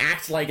 let's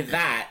act like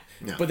that.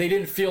 Yeah. But they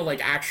didn't feel like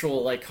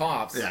actual like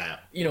cops. Yeah.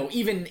 You know,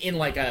 even in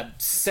like a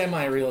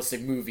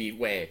semi-realistic movie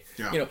way.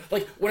 Yeah. You know,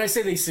 like when I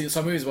say they see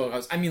some movies about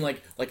cops, I mean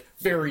like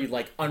very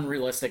like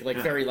unrealistic, like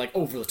very like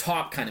over the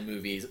top kind of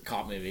movies,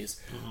 cop movies.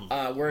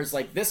 Mm-hmm. Whereas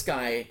like this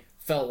guy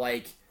felt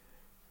like,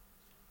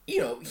 you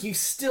know, he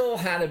still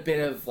had a bit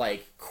of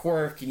like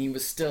quirk, and he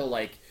was still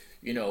like,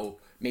 you know,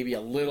 maybe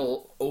a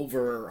little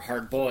over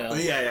hard boiled.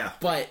 Yeah.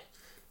 But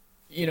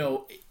you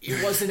know,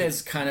 it wasn't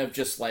as kind of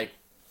just like.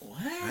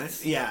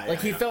 What? Yeah.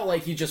 Like he felt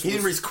like he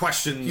didn't raise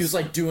questions. He was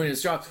like doing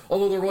his job.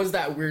 Although there was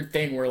that weird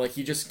thing where like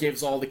he just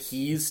gives all the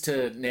keys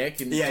to Nick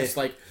and just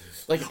like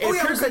it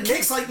appears that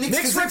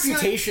Nick's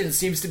reputation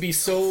seems to be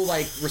so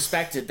like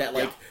respected that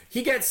like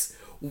he gets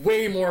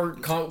way more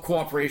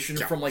cooperation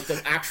from like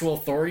the actual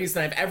authorities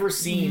than I've ever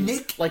seen.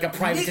 Like a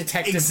private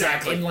detective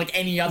in like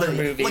any other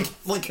movie.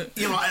 Like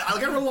you know, I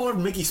read a lot of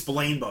Mickey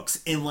Spillane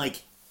books, and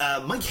like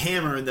Mike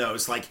Hammer in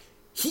those like.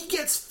 He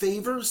gets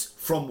favors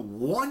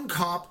from one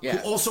cop who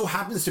also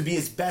happens to be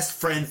his best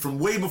friend from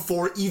way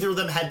before either of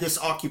them had this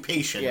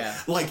occupation. Yeah.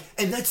 Like,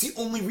 and that's the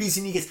only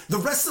reason he gets. The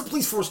rest of the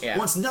police force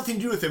wants nothing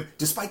to do with him,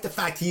 despite the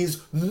fact he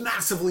is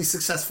massively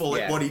successful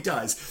at what he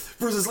does.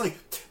 Versus, like,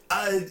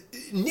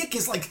 Nick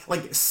is like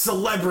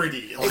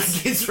celebrity.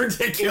 Like it's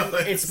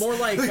ridiculous. It's more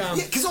like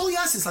because all he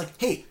asks is like,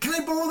 "Hey, can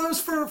I borrow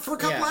those for a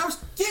couple hours?"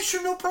 Yeah,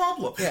 sure, no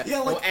problem. Yeah,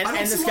 like and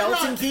the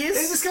skeleton keys.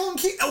 And the skeleton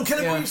key. Oh, can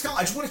I borrow your skeleton?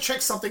 I just want to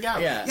check something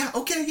out. Yeah.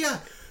 Okay. Yeah.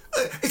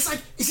 It's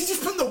like, is he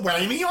just putting the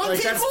whammy on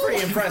people? That's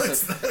pretty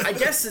impressive. I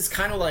guess it's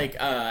kind of like,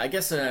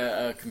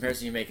 a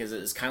comparison you make is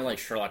it's kind of like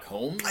Sherlock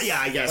Holmes. Yeah,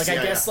 I guess. Like,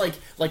 I guess,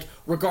 like,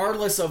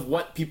 regardless of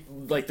what people,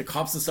 like, the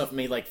cops and stuff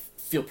may, like,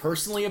 feel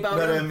personally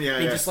about him,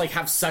 they just, like,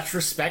 have such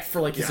respect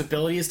for, like, his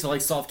abilities to,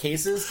 like, solve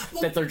cases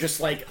that they're just,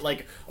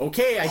 like,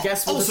 okay, I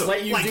guess we'll just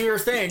let you do your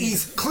thing.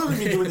 He's clearly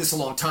been doing this a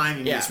long time,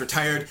 and he's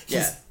retired.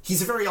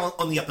 He's a very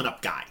on the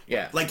up-and-up guy.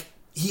 Yeah. Like,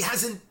 he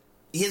hasn't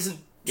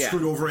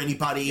screwed over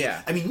anybody.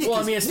 Yeah. I mean,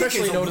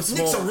 especially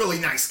noticeable. Nick's a really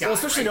nice guy. Well,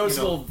 especially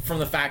noticeable from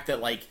the fact that,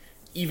 like,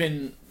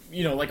 even,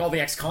 you know, like all the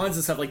ex-cons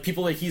and stuff, like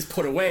people that he's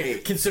put away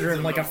consider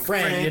him like a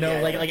friend, you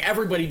know, like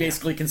everybody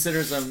basically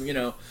considers him, you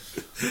know,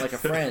 like a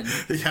friend.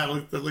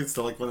 That leads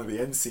to like one of the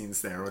end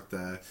scenes there with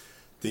the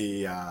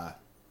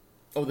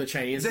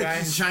Chinese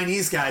guy? The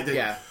Chinese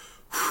guy.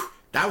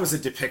 That was a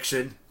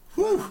depiction.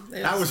 Whew,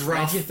 that was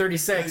rough.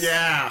 1936.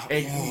 Yeah.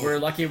 We're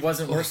lucky it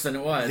wasn't worse than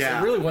it was. Yeah.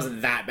 It really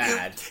wasn't that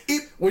bad.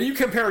 When you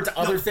compare it to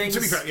other things...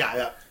 To be fair,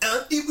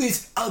 it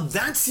was...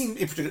 that scene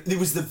in particular... It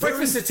was the very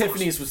Breakfast at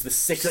Tiffany's was the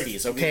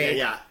 60s, okay?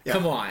 Yeah.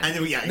 Come on.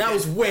 That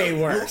was way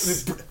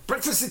worse.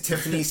 Breakfast at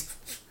Tiffany's...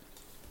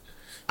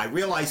 I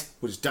realize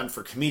was done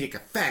for comedic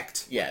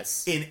effect.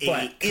 Yes. In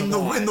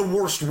the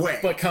worst way.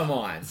 But come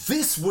on.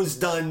 This was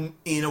done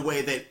in a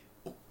way that...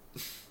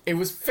 It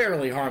was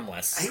fairly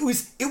harmless. It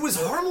was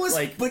harmless,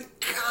 like, but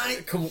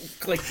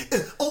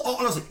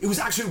honestly, it was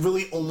actually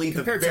really only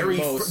the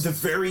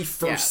very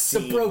first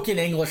scene. The broken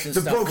English and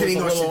stuff was a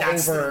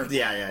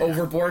little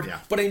overboard. Yeah.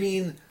 But I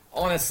mean,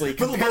 honestly,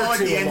 but like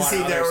the end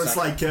scene there was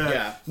like,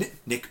 yeah.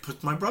 Nick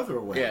put my brother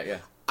away. Yeah.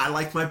 I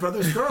like my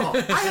brother's girl.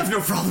 I have no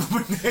problem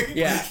with Nick.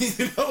 Yeah.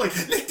 You know, like,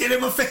 Nick did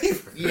him a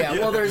favor. Yeah,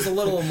 well, there's a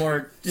little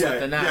more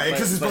than that. Yeah,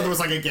 because his brother was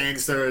like a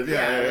gangster.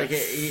 Like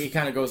he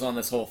kind of goes on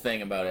this whole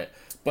thing about it.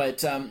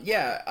 But,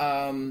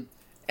 and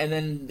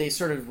then they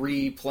sort of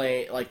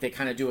replay, like, they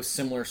kind of do a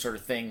similar sort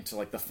of thing to,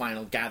 like, the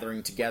final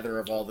gathering together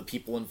of all the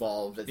people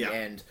involved at the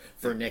end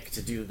for Nick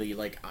to do the,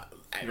 like,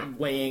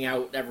 weighing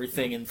out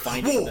everything and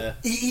finding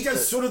he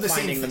does sort of the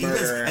same thing.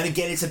 And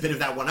again, it's a bit of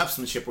that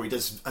one-upsmanship where he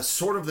does a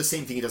sort of the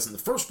same thing he does in the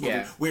first movie,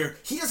 where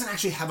he doesn't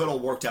actually have it all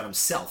worked out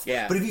himself.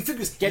 Yeah. But if he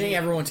figures... Getting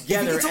everyone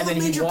together, and then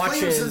he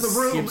watches,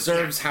 he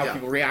observes how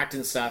people react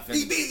and stuff. And,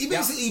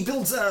 he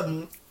builds...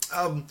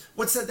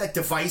 what's that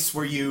device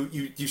where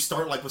you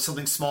start like with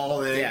something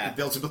small and it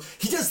builds and builds.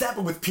 He does that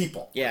but with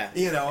people. Yeah.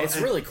 You know, it's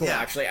really cool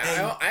actually.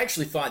 I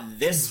actually thought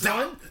this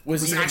one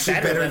was even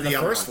better than the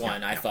first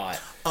one. I thought.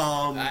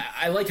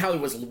 I like how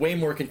it was way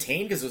more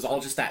contained because it was all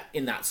just that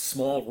in that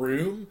small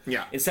room.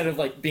 Yeah. Instead of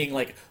like being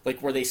like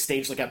where they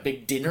staged like a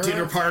big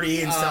dinner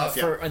party and stuff.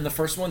 In the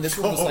first one, this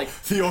one was like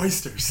the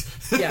oysters.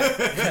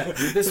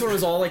 This one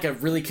was all like a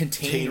really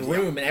contained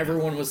room, and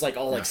everyone was like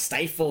all like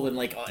stifled and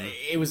like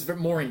it was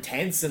more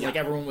intense, and like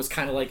everyone was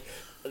kind of like.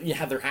 You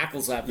had their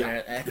hackles up,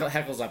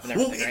 heckles up, and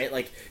everything, right?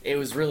 Like it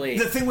was really.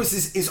 The thing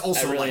is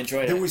also I really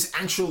enjoyed there it. was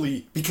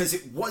actually because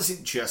it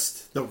wasn't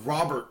just the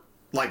Robert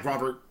had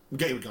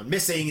gone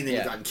missing and then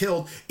he'd gotten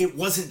killed. It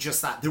wasn't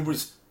just that. There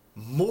was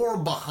more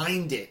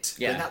behind it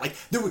than that. Like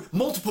there were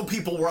multiple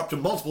people were up to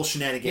multiple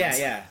shenanigans.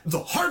 Yeah.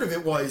 The heart of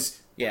it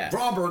was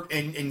Robert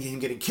and him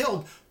getting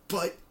killed,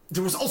 but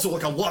there was also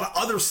like a lot of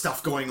other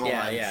stuff going on.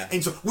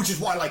 And so which is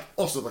why like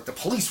also like the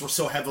police were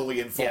so heavily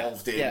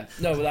involved in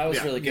No, but that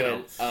was really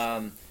good.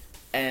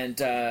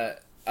 And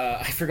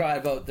I forgot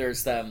about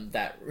there's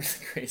that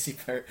really crazy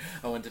part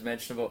I wanted to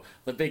mention about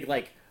the big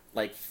like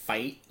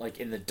fight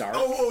like in the dark.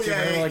 Oh yeah,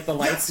 remember, like the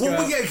lights. Yeah.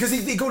 Well, yeah, because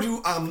they go to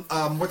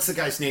what's the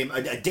guy's name?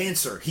 A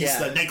dancer. He's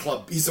the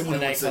nightclub. He's the one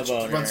who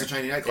runs the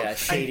Chinese nightclub. Yeah,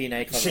 shady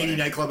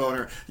nightclub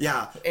owner.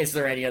 Yeah. Is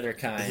there any other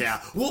kind?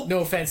 Yeah. Well, no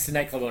offense to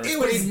nightclub owners,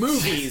 but in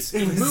movies,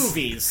 in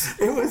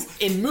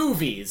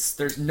movies,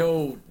 there's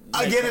no.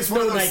 Again, it's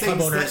one of those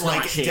things that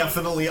like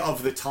definitely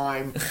of the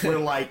time where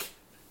like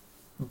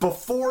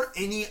before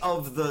any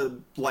of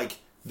the like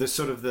the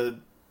sort of the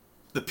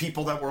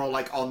people that were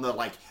like on the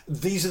like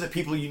these are the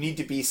people you need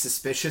to be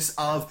suspicious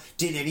of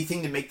did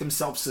anything to make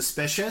themselves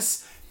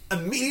suspicious.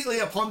 Immediately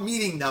upon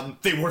meeting them,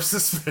 they were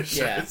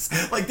suspicious.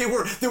 Yeah. Like there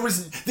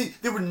was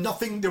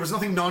nothing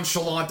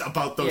nonchalant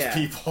about those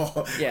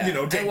people. Yeah. You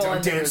know,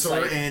 Dancer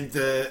like, and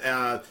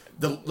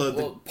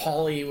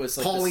Paulie was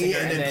like Paulie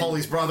and then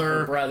Paulie's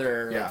brother,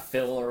 like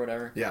Phil or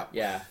whatever. Yeah.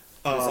 It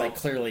was like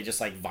clearly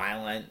just like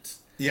violent.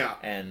 Yeah.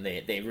 And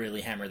they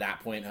really hammered that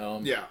point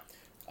home. Yeah.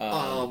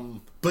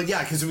 But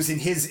yeah, because it was in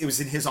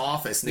his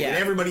office, and they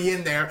get everybody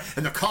in there,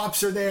 and the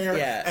cops are there,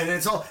 and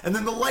it's all, and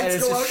then the lights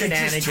go out, and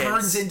it just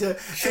turns into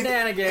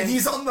shenanigans, and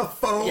he's on the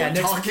phone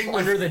talking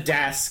under the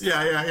desk,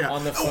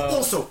 on the phone.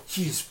 Also,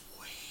 he is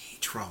way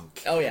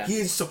drunk. Oh yeah, he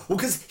is so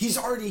because he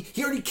already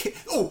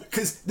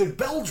because the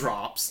ball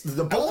drops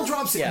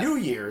at New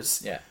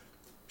Year's. Yeah.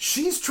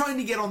 She's trying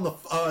to get on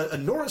the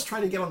Nora's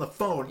trying to get on the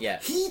phone. Yeah.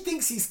 He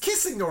thinks he's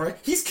kissing Nora.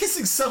 He's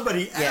kissing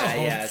somebody else.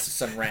 Yeah, it's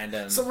some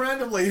random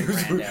lady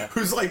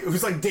who's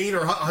like date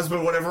or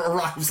husband or whatever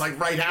arrives like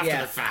right after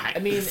the fact. I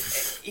mean,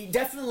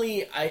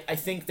 definitely I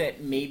think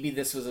that maybe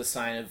this was a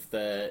sign of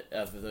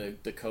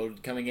the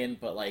code coming in,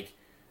 but like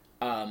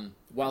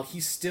while he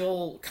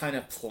still kind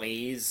of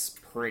plays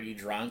pretty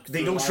drunk,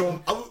 they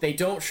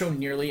don't show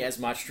nearly as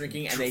much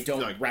drinking, and they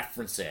don't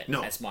reference it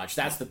as much.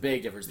 That's the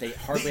big difference. They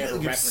hardly ever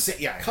reference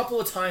it. A couple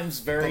of times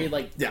very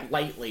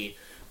lightly,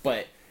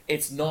 but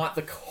it's not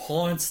the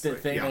constant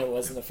thing that it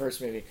was in the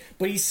first movie.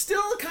 But he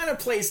still kind of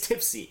plays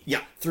tipsy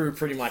through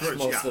pretty much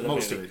most of the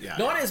movie.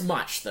 Not as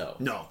much though.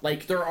 No.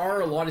 Like there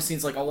are a lot of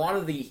scenes, like a lot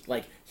of the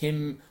like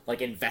him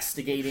like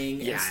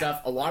investigating and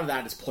stuff, a lot of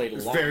that is played a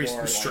lot very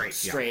more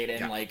straight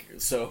and like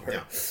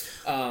sober.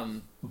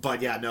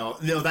 But no,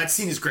 that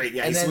scene is great.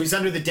 Yeah, so he's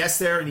under the desk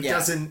there, and he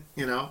doesn't,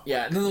 you know.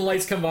 Yeah, and then the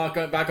lights come back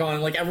on,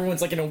 and like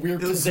everyone's like in a weird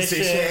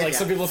position. Like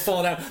some people have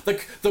fallen out.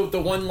 Like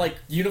the one like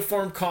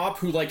uniformed cop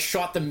who like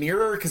shot the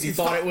mirror because he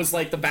thought it was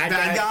like the bad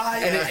guy,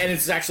 and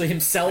it's actually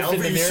himself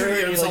in the mirror.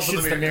 And he like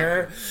shoots the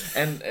mirror,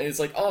 and it's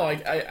like, oh,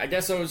 I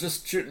guess I was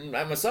just shooting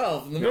at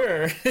myself in the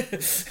mirror.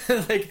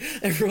 Like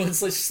everyone's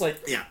just like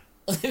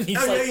and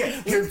he's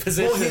weird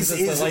positions.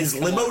 Well, his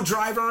limo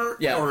driver,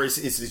 or is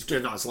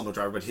not his limo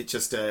driver, but he's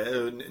just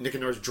Nick and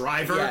Nora's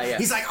driver. Yeah.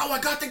 He's like, oh,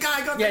 I got the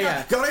guy, got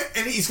it,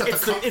 and he's got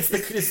it's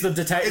the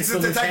detective. It's the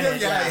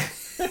detective.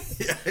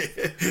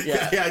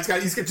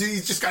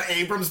 He's just got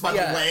Abrams by the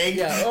leg.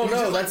 Yeah. Oh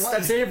no,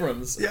 that's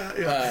Abrams.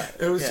 Yeah.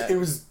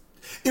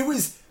 It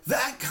was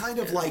that kind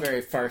of like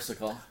very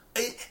farcical.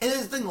 And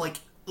the thing, like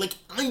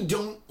I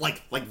don't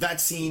like that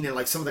scene and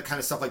like some of the kind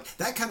of stuff like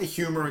that kind of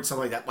humor and stuff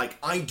like that. Like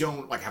I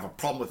don't like have a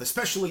problem with,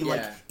 especially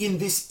like in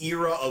this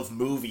era of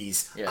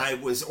movies. I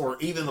was, or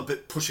even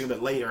pushing a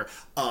bit later.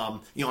 I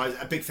was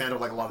a big fan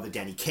of like a lot of the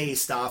Danny Kaye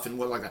stuff and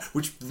what like that,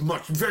 which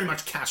very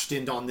much cashed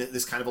in on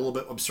this kind of a little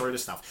bit absurdist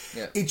stuff.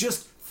 Yeah. It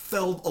just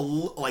felt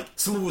like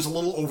some of it was a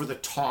little over the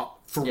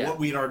top for what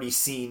we had already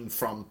seen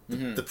from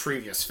the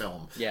previous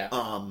film. Yeah.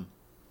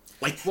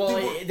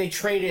 They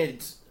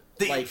traded.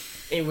 Like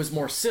it was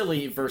more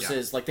silly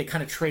versus like they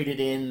kind of traded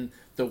in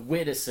the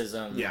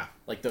witticism,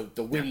 like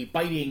the witty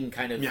biting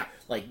kind of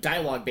like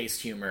dialogue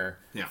based humor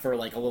for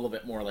like a little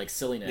bit more like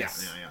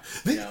silliness.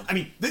 I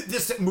mean,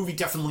 this movie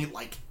definitely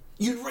like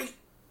you'd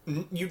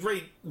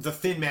rate The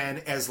Thin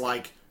Man as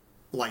like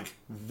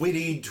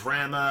witty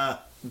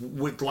drama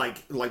with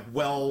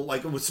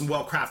with some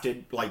well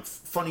crafted like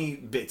funny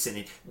bits in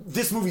it.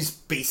 This movie's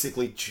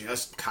basically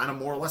just kind of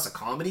more or less a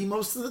comedy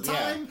most of the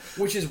time,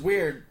 which is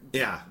weird.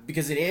 Yeah,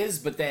 because it is,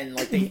 but then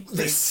like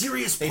the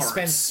serious they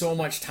spend so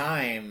much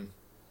time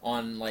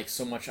on like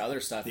so much other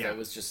stuff that it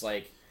was just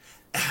like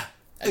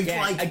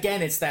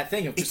again it's that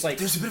thing of just like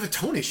there's a bit of a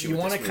tone issue. You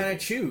want to kind of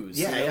choose,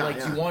 you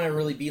want to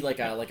really be like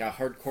a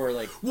hardcore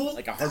like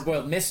a hard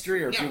boiled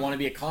mystery, or do you want to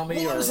be a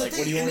comedy, or like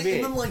what do you want to be?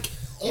 And then like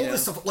all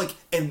this stuff like,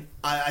 and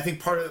I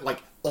think part of it,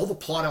 like all the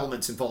plot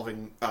elements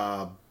involving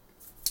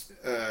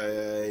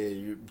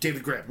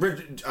David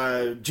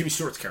Graham, Jimmy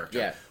Stewart's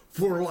character,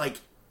 were like.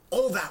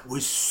 All that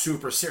was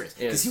super serious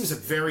because he was a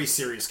very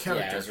serious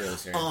character. Yeah, it was really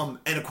serious.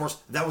 And of course,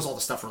 that was all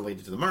the stuff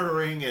related to the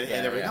murdering and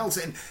everything else.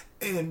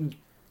 And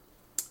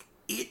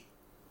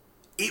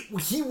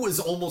he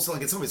was almost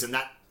like in some ways in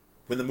that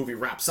when the movie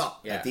wraps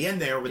up at the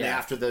end there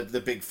after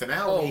the big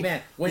finale. Oh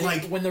man,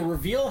 when the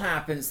reveal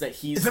happens that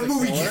he's the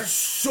movie killer, gets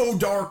so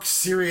dark,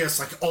 serious,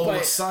 like all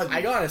of a sudden.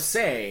 I gotta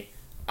say.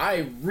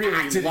 I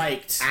really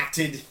liked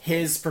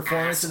his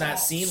performance in that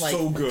scene. Like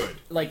so good.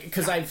 Like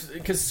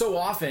because so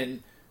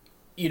often.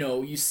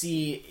 you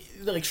see,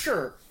 like,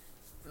 sure,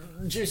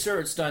 Jimmy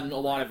Stewart's done a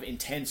lot of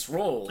intense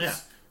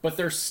roles, but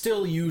they're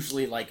still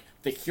usually, like,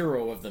 the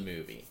hero of the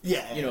movie.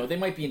 Yeah. They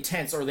might be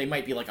intense, or they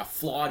might be, like, a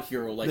flawed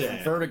hero, like from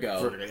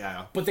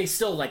Vertigo. But they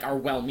still, like, are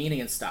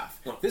well-meaning and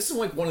stuff. Well, this is,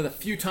 like, one of the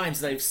few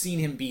times that I've seen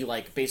him be,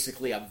 like,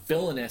 basically a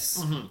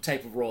villainous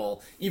type of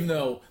role, even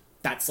though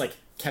that's, like,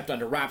 kept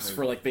under wraps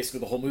for, like, basically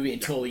the whole movie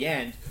until the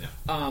end.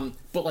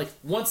 But, like,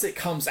 once it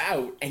comes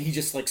out, and he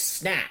just, like,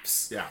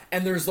 snaps.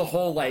 And there's the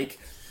whole, like,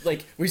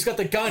 he's got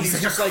the gun.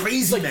 He's just like,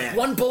 crazy man.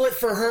 One bullet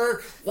for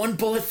her, one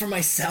bullet for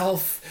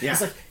myself.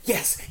 He's like,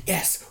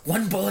 yes,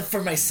 one bullet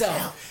for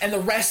myself, and the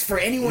rest for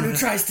anyone who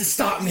tries to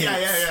stop me.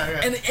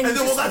 And then,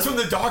 well, that's when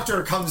the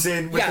doctor comes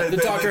in. With the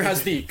doctor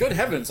has the good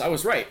heavens, I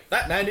was right.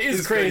 That man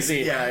is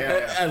crazy.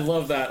 I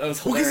love that. That was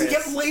hilarious. Because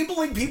he kept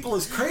labeling people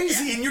as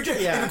crazy, and you're just,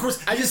 and of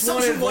course, I just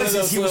wanted one of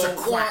those he was a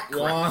quack.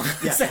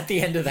 At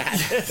the end of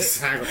that.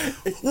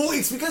 Exactly. Well,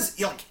 it's because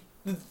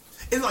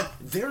and, like,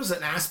 there's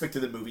an aspect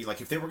of the movie,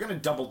 like, if they were going to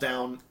double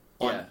down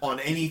on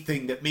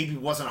anything that maybe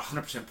wasn't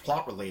 100%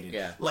 plot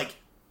related, like,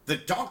 the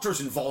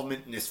doctor's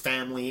involvement in his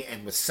family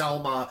and with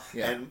Selma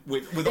and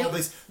with all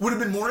this would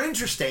have been more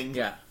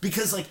interesting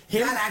because, like,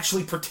 that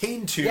actually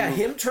pertained to...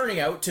 him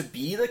turning out to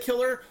be the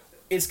killer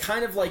is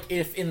kind of like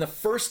if in the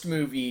first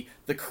movie,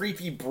 the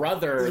creepy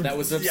brother that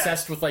was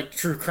obsessed with, like,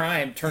 true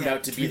crime turned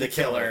out to be the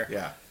killer.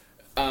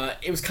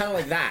 It was kind of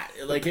like that.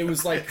 Like, it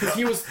was like, because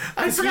he was...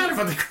 I forgot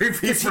about the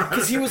creepy brother.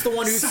 Because he was the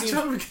one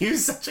who he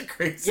was such a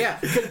crazy... Yeah,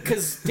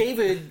 because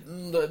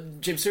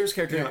David, James Stewart's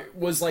character,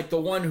 was, like,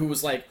 the one who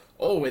was like,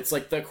 oh, it's,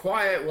 like, the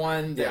quiet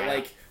one that,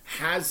 like,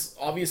 has,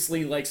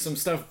 obviously, like, some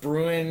stuff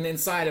brewing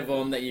inside of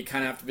him that you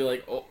kind of have to be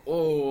like,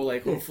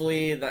 like,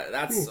 hopefully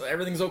that's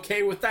everything's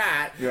okay with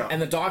that.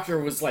 And the doctor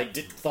was, like,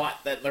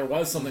 thought that there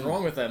was something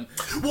wrong with him.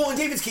 Well, in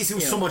David's case, it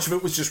was so much of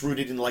it was just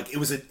rooted in, like, it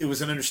was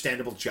an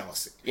understandable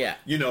jealousy.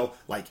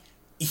 Like,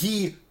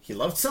 he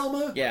loved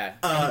Selma.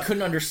 And he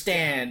couldn't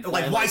understand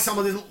why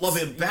Selma didn't love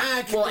him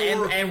back. Well,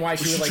 and why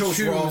she would, like,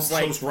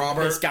 choose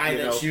Robert, this guy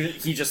that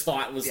he just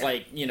thought was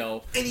like,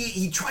 And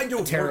he tried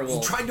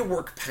to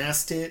work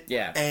past it.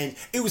 And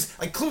it was,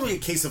 like, clearly a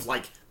case of,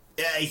 like,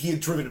 he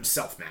had driven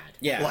himself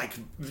mad. Like,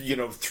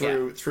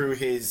 through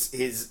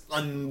his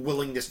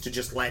unwillingness to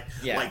just let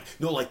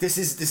this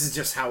is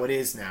just how it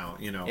is now.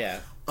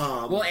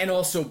 Well, and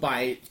also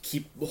by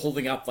keep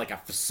holding up, like, a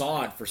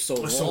facade for so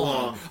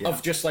long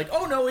of just like,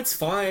 oh no, it's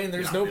fine,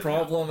 there's no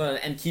problem,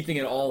 and keeping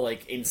it all,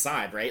 like,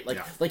 inside, right?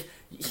 Like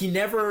he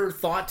never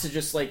thought to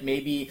just, like,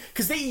 maybe,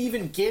 because they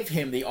even give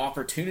him the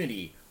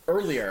opportunity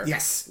earlier.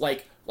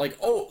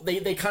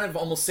 They kind of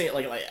almost say it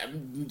like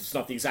it's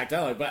not the exact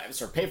dialogue, but I'm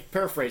sort of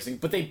paraphrasing,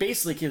 but they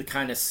basically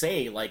kind of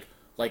say like,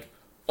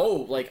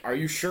 oh, like, are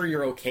you sure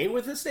you're okay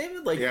with this,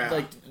 David? Like,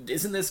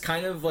 isn't this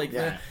kind of like,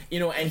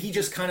 and he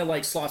just kind of,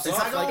 like, sloughs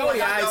off, like,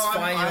 it's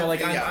fine,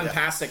 I'm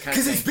past it, kind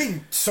of thing. Because it's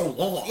been so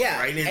long,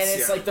 right? And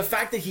it's like the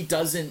fact that he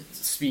doesn't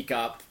speak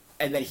up,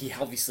 and that he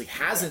obviously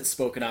hasn't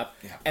spoken up,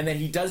 and then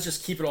he does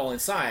just keep it all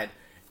inside.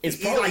 It's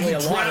probably a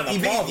lot of the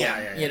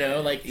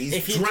problem, like, he's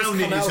if he drowned just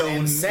come in his out own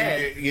and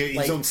said,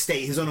 his own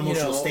state, his own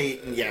emotional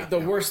state. The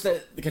worst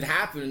that could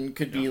happen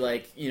could be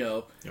like,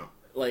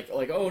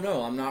 like, oh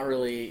no, I'm not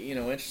really,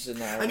 interested in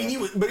that. I mean,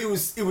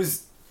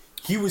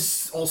 he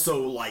was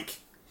also, like,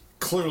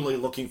 clearly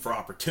looking for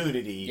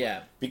opportunity.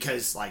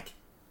 Because, like,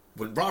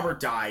 when Robert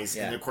dies,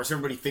 and of course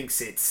everybody thinks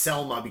it's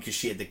Selma because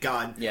she had the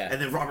gun,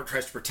 and then Robert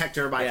tries to protect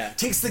her by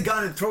takes the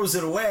gun and throws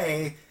it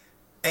away.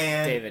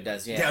 And David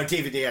does,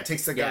 David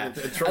takes the gun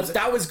and throws it.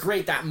 That was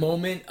great, that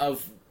moment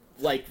of,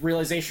 like,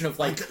 realization of,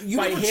 like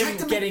by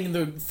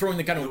him throwing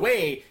the gun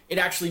away, it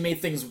actually made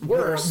things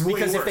worse,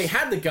 because if they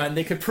had the gun,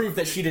 they could prove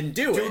that she didn't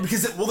do it.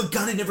 Because, the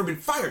gun had never been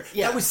fired.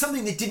 That was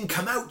something that didn't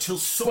come out till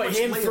so much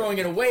later. But him throwing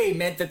it away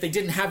meant that they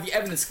didn't have the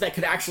evidence that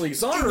could actually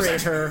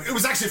exonerate her. It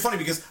was actually funny,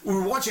 because we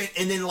were watching it,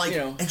 and then, like,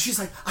 and she's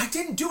like, I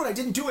didn't do it,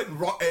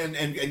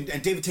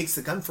 and David takes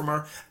the gun from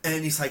her,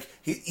 and he's like,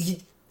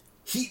 he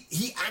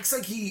acts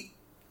like he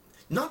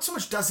not so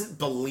much doesn't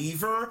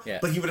believe her,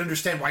 but he would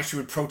understand why she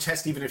would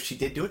protest even if she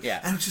did do it.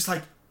 And it's just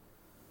like,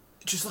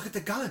 just look at the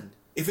gun.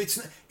 If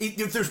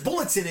there's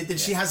bullets in it, then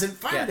she hasn't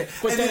fired it.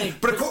 But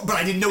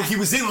I didn't know he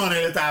was in on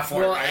it at that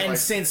point. Well, and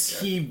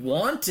since he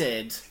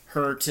wanted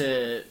her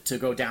to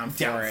go down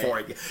for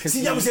it.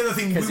 See, that was the other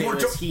thing.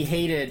 He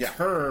hated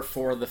her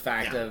for the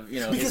fact of,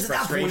 because his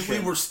frustration. At that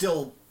point we were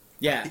still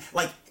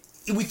like,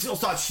 we still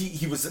thought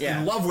he was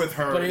in love with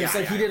her. But it's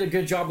like he did a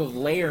good job of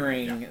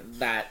layering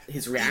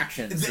his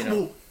reactions,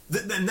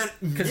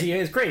 because he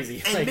is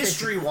crazy. And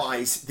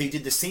mystery-wise, they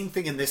did the same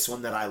thing in this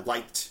one that I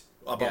liked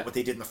about what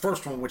they did in the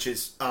first one, which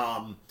is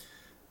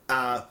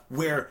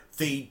where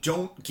they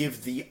don't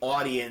give the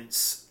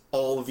audience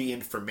all the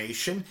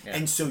information,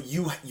 and so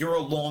you're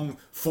along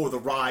for the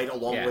ride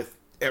along with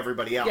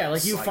everybody else. Yeah,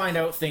 like you find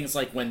out things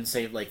like when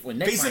Nick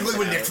basically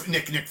when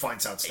Nick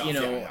finds out stuff,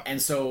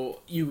 and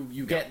so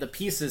you get the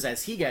pieces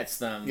as he gets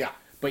them.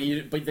 But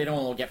they don't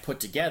all get put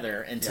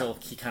together until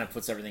he kind of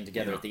puts everything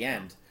together at the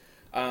end.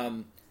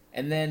 And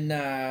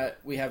then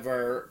we have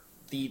our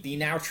the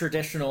now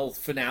traditional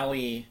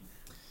finale.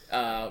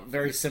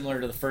 Very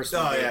similar to the first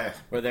movie,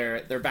 where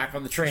they're back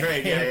on the train,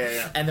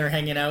 and they're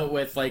hanging out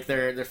with like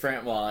their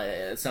friend,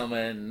 Selma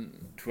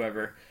and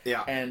whoever,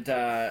 and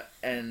I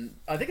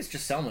think it's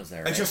just Selma's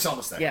there. Right? It's just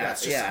Selma's there,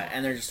 yeah,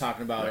 and they're just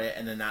talking about it,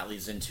 and then that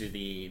leads into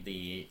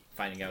the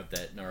finding out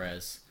that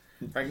Nora's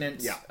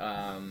pregnant,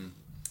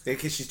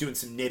 because she's doing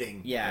some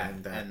knitting,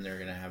 and they're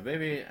gonna have a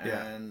baby,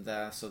 and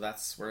so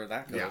that's where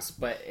that goes.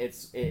 But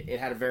it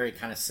had a very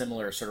kind of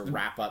similar sort of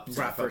wrap up to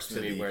the first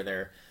movie where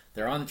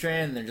they're on the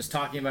train and they're just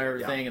talking about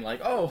everything and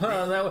like,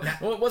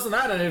 wasn't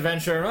that an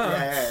adventure?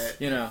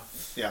 You know.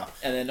 Yeah.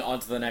 And then on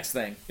to the next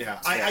thing.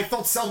 Yeah. I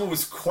felt Selma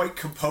was quite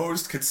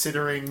composed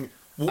considering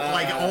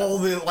like all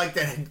the like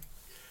that.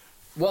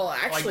 Well,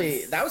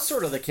 actually, that was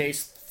sort of the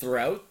case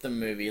throughout the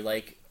movie.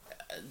 Like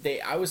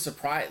I was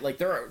surprised. Like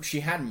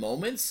she had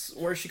moments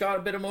where she got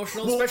a bit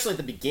emotional, especially at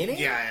the beginning.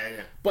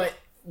 Yeah. But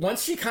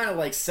once she kind of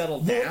like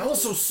settled down,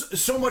 also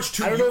so much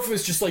too. I don't know if it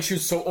was just like she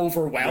was so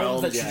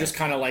overwhelmed that she just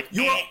kind of like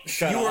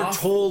shut off. You were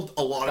told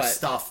a lot of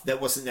stuff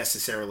that wasn't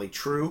necessarily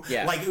true.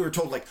 Yeah. Like you were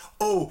told, like,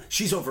 oh,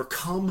 she's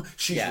overcome.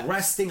 She's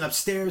resting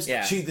upstairs.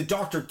 Yeah. The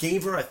doctor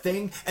gave her a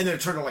thing, and then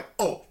it turned out like,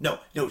 oh no,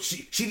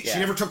 she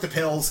never took the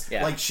pills.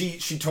 Yeah. Like she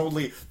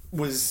totally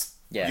was.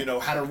 Yeah. You know,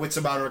 had her wits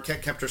about her,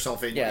 kept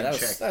herself in check.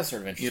 That's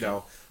sort of interesting. You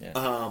know. Yeah.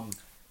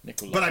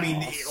 But I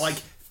mean, like.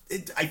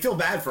 I feel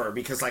bad for her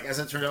because, like, as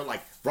it turned out, like,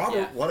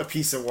 Robert, what a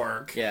piece of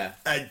work. Yeah.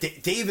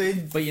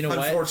 David, but you know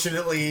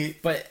unfortunately...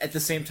 But at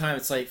the same time,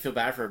 it's like, feel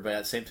bad for her, but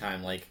at the same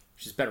time, like,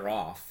 she's better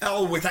off.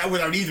 Oh,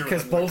 without either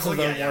because both of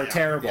them were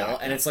terrible,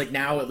 and it's like,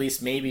 now at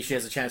least maybe she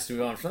has a chance to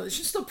move on.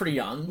 She's still pretty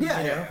young.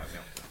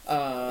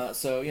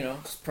 So, you know,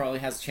 she probably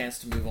has a chance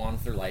to move on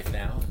with her life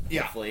now,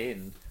 hopefully,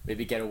 and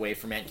maybe get away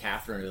from Aunt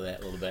Catherine a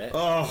little bit.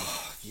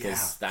 Oh, yeah.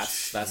 Because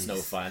that's no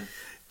fun.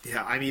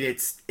 Yeah, I mean,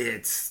 it's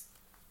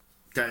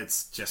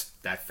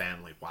just that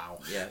family. Wow.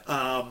 Yeah.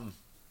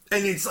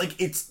 And it's like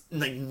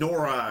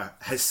Nora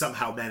has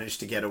somehow managed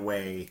to get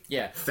away.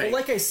 Yeah. Well,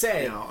 like I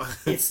said,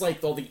 it's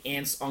like all the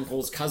aunts,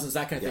 uncles, cousins,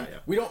 that kind of thing.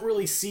 We don't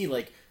really see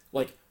like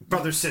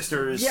brothers,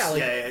 sisters.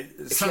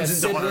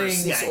 Sons and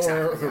daughters.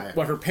 Or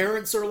what her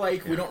parents are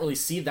like. We don't really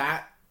see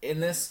that in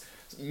this.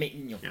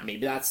 Maybe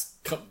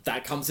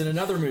that comes in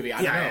another movie.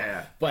 I don't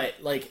know. But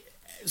like.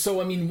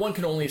 So, I mean, one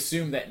can only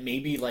assume that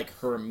maybe, like,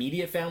 her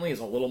immediate family is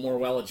a little more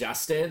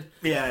well-adjusted.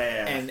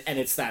 And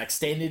it's that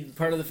extended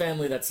part of the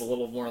family that's a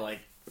little more, like,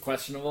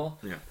 questionable.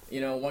 Yeah. You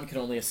know, one can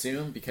only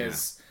assume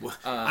because... Well,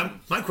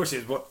 my question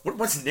is,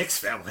 what's Nick's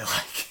family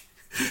like?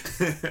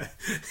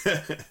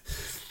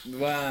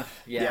 Well,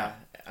 yeah.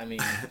 I mean,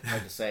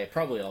 hard to say.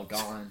 Probably all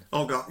gone.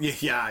 All gone.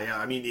 Yeah.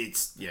 I mean,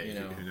 it's... Yeah, you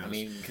know, I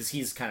mean, because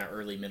he's kind of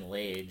early middle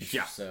age.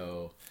 Yeah.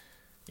 So,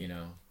 you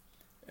know,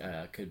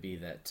 could be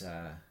that...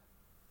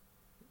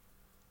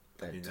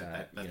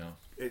 you know,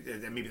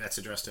 maybe that's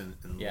addressed in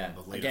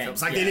the later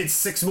films. Like they did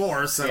 6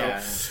 more, so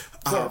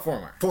four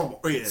more. 4 more.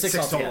 Yeah, 6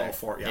 total. Together.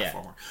 4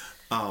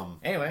 more.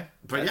 Anyway,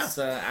 but that's,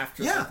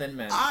 after the Thin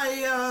Man.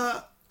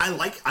 I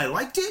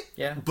liked it.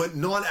 Yeah, but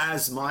not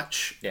as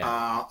much. Yeah,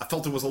 I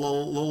felt it was a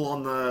little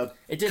on the.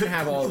 It didn't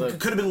have all the.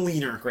 Could have been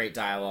leaner. Great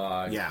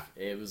dialogue. Yeah,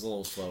 it was a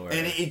little slower.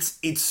 And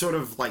it's sort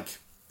of like.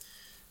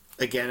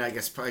 Again, I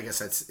guess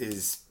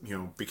that's you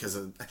know, because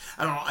of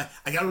I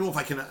don't know if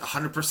I can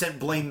 100%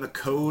 blame the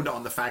code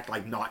on the fact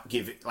like not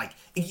give it like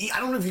I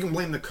don't know if you can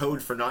blame the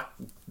code for not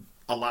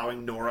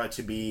allowing Nora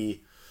to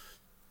be.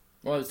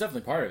 Well, it's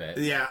definitely part of it.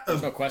 Yeah,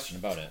 there's no question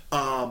about it.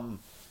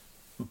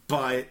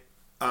 But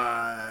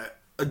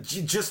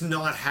just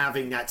not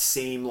having that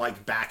same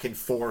like back and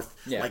forth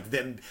like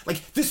them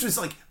like this was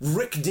like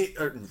Rick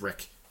and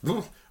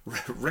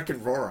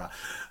Rora.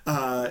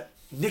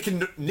 Nick.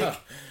 Oh,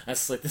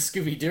 that's like the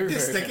Scooby-Doo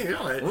version.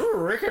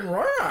 Rick and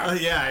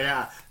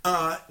Rora.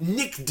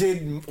 Nick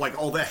did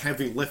like all the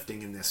heavy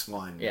lifting in this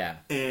one. Yeah.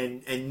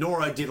 And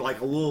Nora did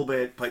like a little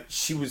bit, but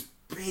she was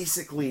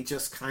basically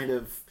just kind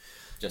of,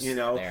 just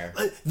there.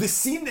 The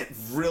scene that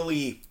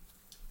really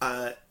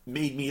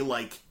made me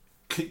like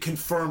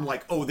confirm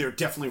like, oh, they're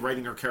definitely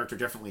writing her character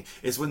differently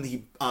is when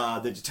the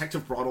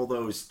detective brought all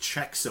those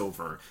checks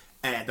over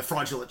and the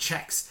fraudulent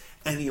checks,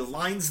 and he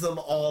lines them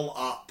all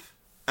up.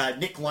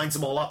 Nick lines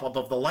them all up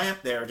above the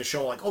lamp there to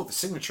show, like, oh, the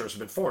signatures have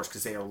been forged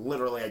because they are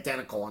literally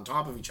identical on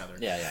top of each other.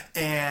 Yeah.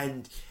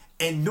 And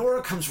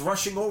Nora comes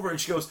rushing over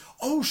and she goes,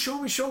 oh,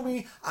 show me.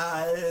 Something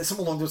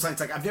along those lines.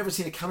 Like, I've never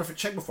seen a counterfeit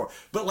check before.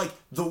 But, like,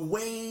 the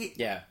way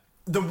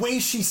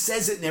she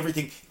says it and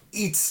everything,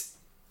 it's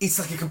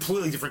like a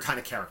completely different kind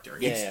of character.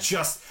 It's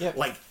just,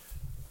 like,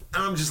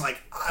 I was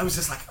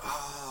just like,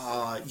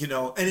 you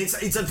know, and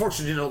it's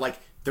unfortunate, you know, like,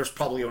 it's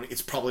probably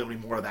only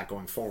more of that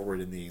going forward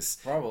in these.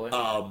 Probably.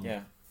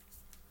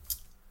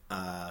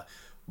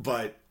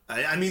 But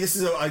I mean, this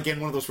is again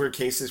one of those weird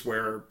cases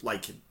where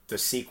like the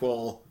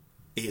sequel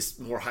is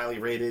more highly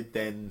rated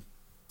than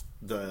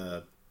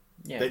the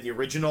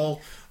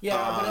original. Yeah,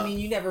 but I mean,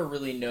 you never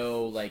really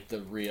know like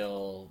the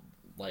real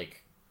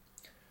like.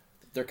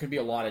 There could be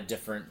a lot of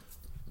different.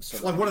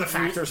 What are the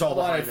factors? A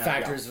lot of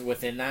factors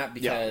within that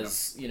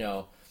because you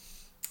know.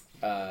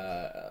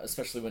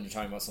 especially when you're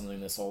talking about something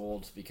this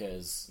old,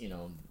 because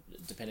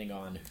depending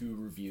on who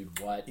reviewed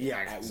what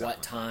at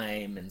what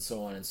time and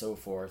so on and so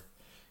forth,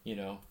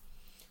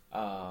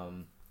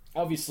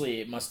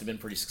 obviously it must have been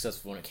pretty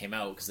successful when it came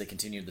out because they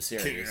continued the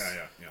series.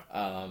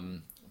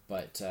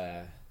 But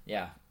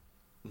yeah.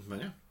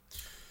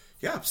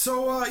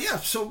 So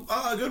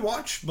a good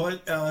watch,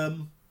 but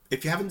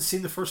if you haven't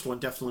seen the first one,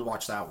 definitely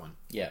watch that one.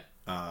 Yeah.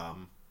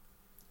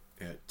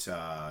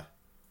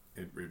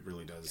 It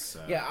really does.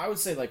 I would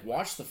say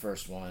watch the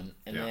first one,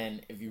 and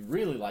then if you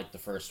really like the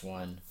first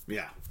one,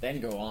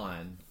 then go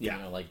on.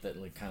 Kind of like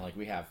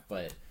we have.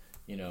 But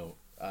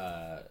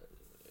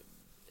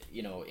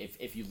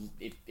if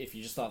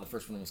you just thought the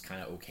first one was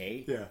kind of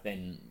okay,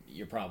 then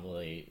you're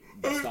probably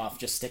best off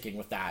just sticking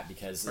with that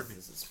because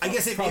I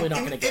guess it probably not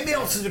going to get. It may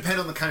also depend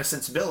on the kind of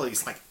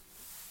sensibilities. Like,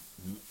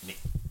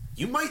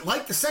 you might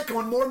like the second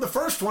one more than the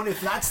first one if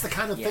that's the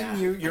kind of thing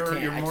you're more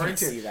into. I can't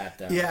see that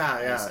though.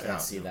 I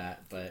can't see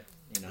that, but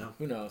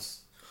who knows?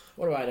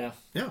 What do I know?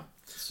 Yeah,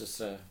 it's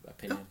just an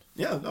opinion.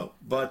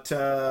 But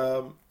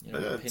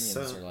opinions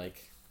are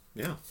like.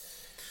 Yeah.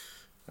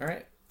 All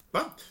right.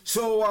 Well,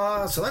 so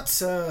that's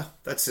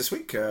this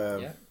week.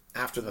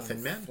 After the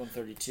Thin Man,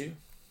 132.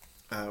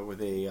 Where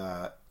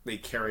they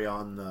carry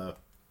on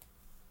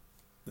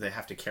they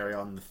have to carry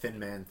on the Thin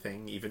Man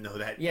thing, even though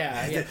that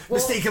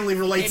mistakenly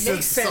relates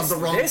to some of the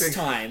wrong this thing.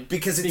 Time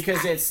because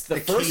it's the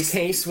first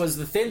case was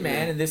the Thin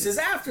Man, and this is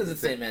after the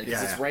Thin Man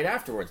because it's right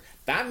afterwards.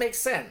 That makes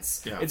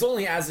sense. Yeah. It's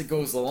only as it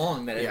goes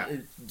along that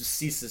it just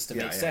ceases to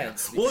make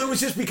sense. Well, it was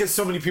just because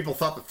so many people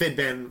thought the Thin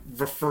Man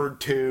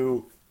referred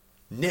to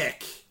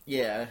Nick.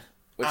 Yeah,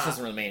 which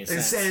doesn't really make any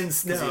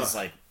sense. No, he's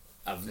like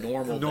a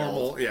normal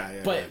build.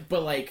 But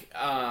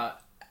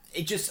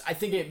it just, I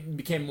think it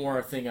became more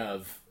a thing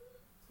of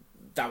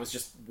that was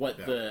just what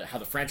how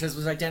the franchise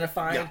was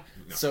identified. Yeah.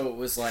 No. So it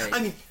was like,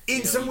 I mean,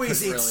 in some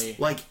ways, it's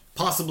like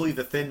possibly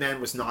the Thin Man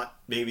was not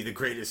maybe the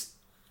greatest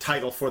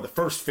title for the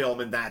first film,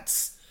 and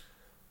that's.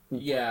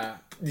 Yeah.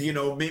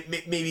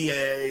 Maybe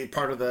a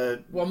part of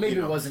the... Well, maybe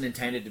it wasn't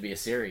intended to be a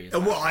series.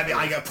 Well, I mean,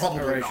 I got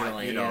probably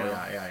originally, not,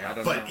 I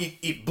don't but know.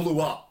 It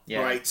blew up,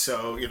 right?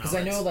 So, Because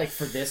I know,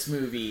 for this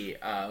movie,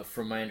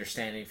 from my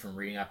understanding from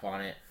reading up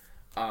on it,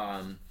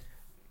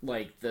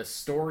 the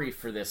story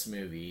for this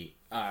movie,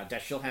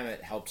 Dashiell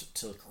Hammett helped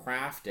to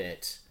craft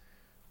it,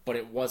 but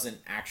it wasn't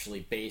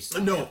actually based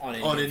on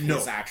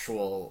his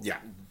actual,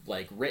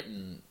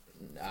 written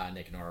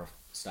Nick Nora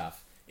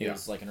stuff. It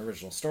was, an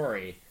original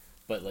story.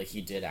 But he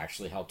did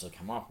actually help to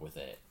come up with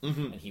it,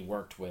 and he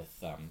worked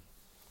with,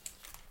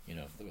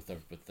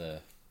 with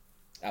the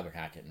Albert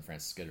Hackett and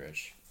Francis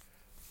Goodrich,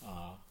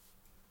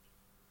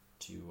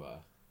 to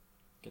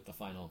get the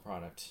final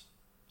product.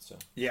 So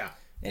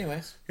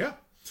anyways,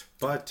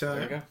 but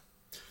there you go.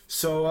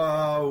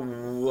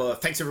 So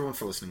thanks everyone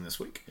for listening this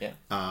week.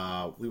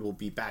 We will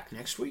be back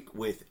next week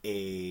with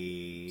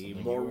a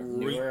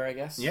newer, I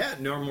guess.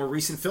 More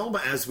recent film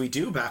as we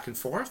do back and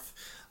forth.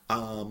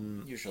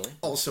 Usually.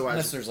 Also,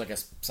 unless there's a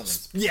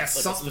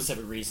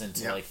specific reason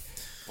to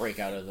break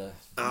out of the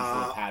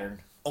pattern.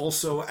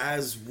 Also,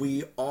 as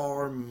we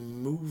are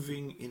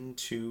moving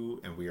into,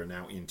 and we are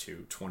now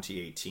into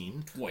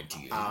 2018. When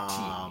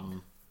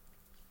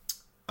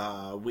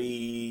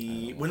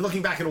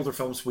looking back at older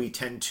films, we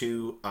tend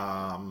to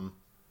go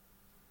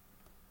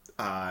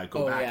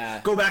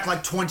back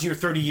like 20 or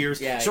 30 years.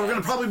 So we're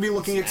going to probably be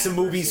looking at some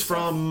movies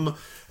from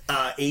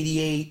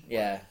 88.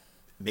 Yeah.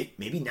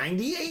 Maybe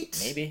 98?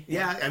 Maybe.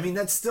 Yeah, I mean,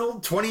 that's still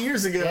 20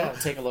 years ago. Yeah,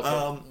 take a look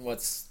at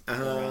what's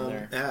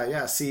around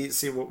there.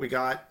 See what we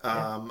got.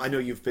 I know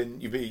you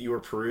were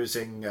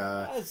perusing.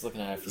 I was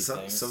looking at a few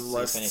things, some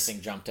lists. If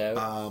anything jumped out.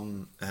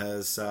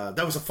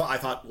 That was a fun,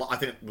 I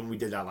think when we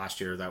did that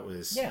last year, that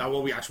was...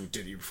 we actually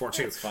did it before,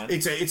 too. It's fun.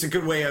 It's a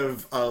good way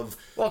of...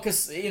 Well,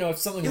 because, if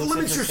something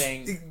looks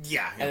interesting...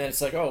 And then it's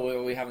like,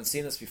 we haven't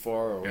seen this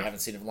before, or we haven't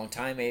seen it in a long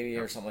time, maybe,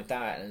 or something like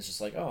that. And it's just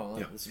like,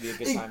 this would be a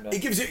good time to... It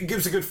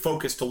gives a good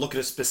focus to look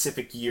at a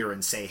specific year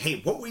and say,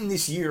 hey, what in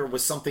this year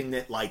was something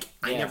that I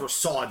never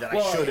saw that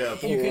I should have,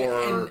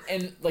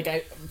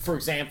 for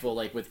example,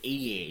 with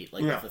 88,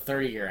 with the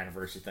 30-year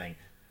anniversary thing,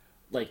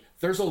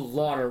 there's a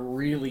lot of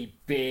really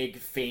big,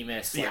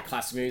 famous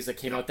classic movies that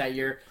came out that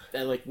year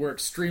that we're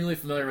extremely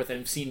familiar with and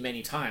have seen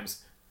many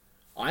times.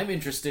 I'm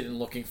interested in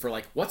looking for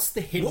what's the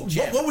hidden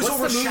gem? What was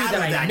what's the movie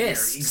that I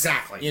missed?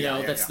 Exactly.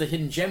 That's the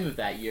hidden gem of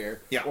that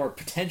year, or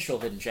potential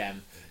hidden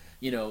gem.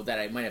 That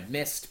I might have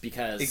missed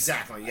because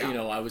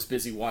I was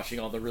busy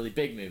watching all the really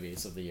big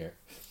movies of the year.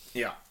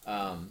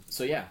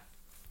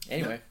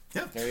 Anyway,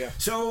 there you go.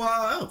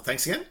 So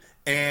thanks again,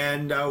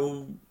 and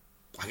I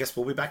guess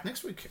we'll be back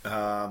next week.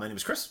 My name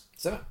is Chris.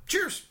 So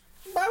cheers.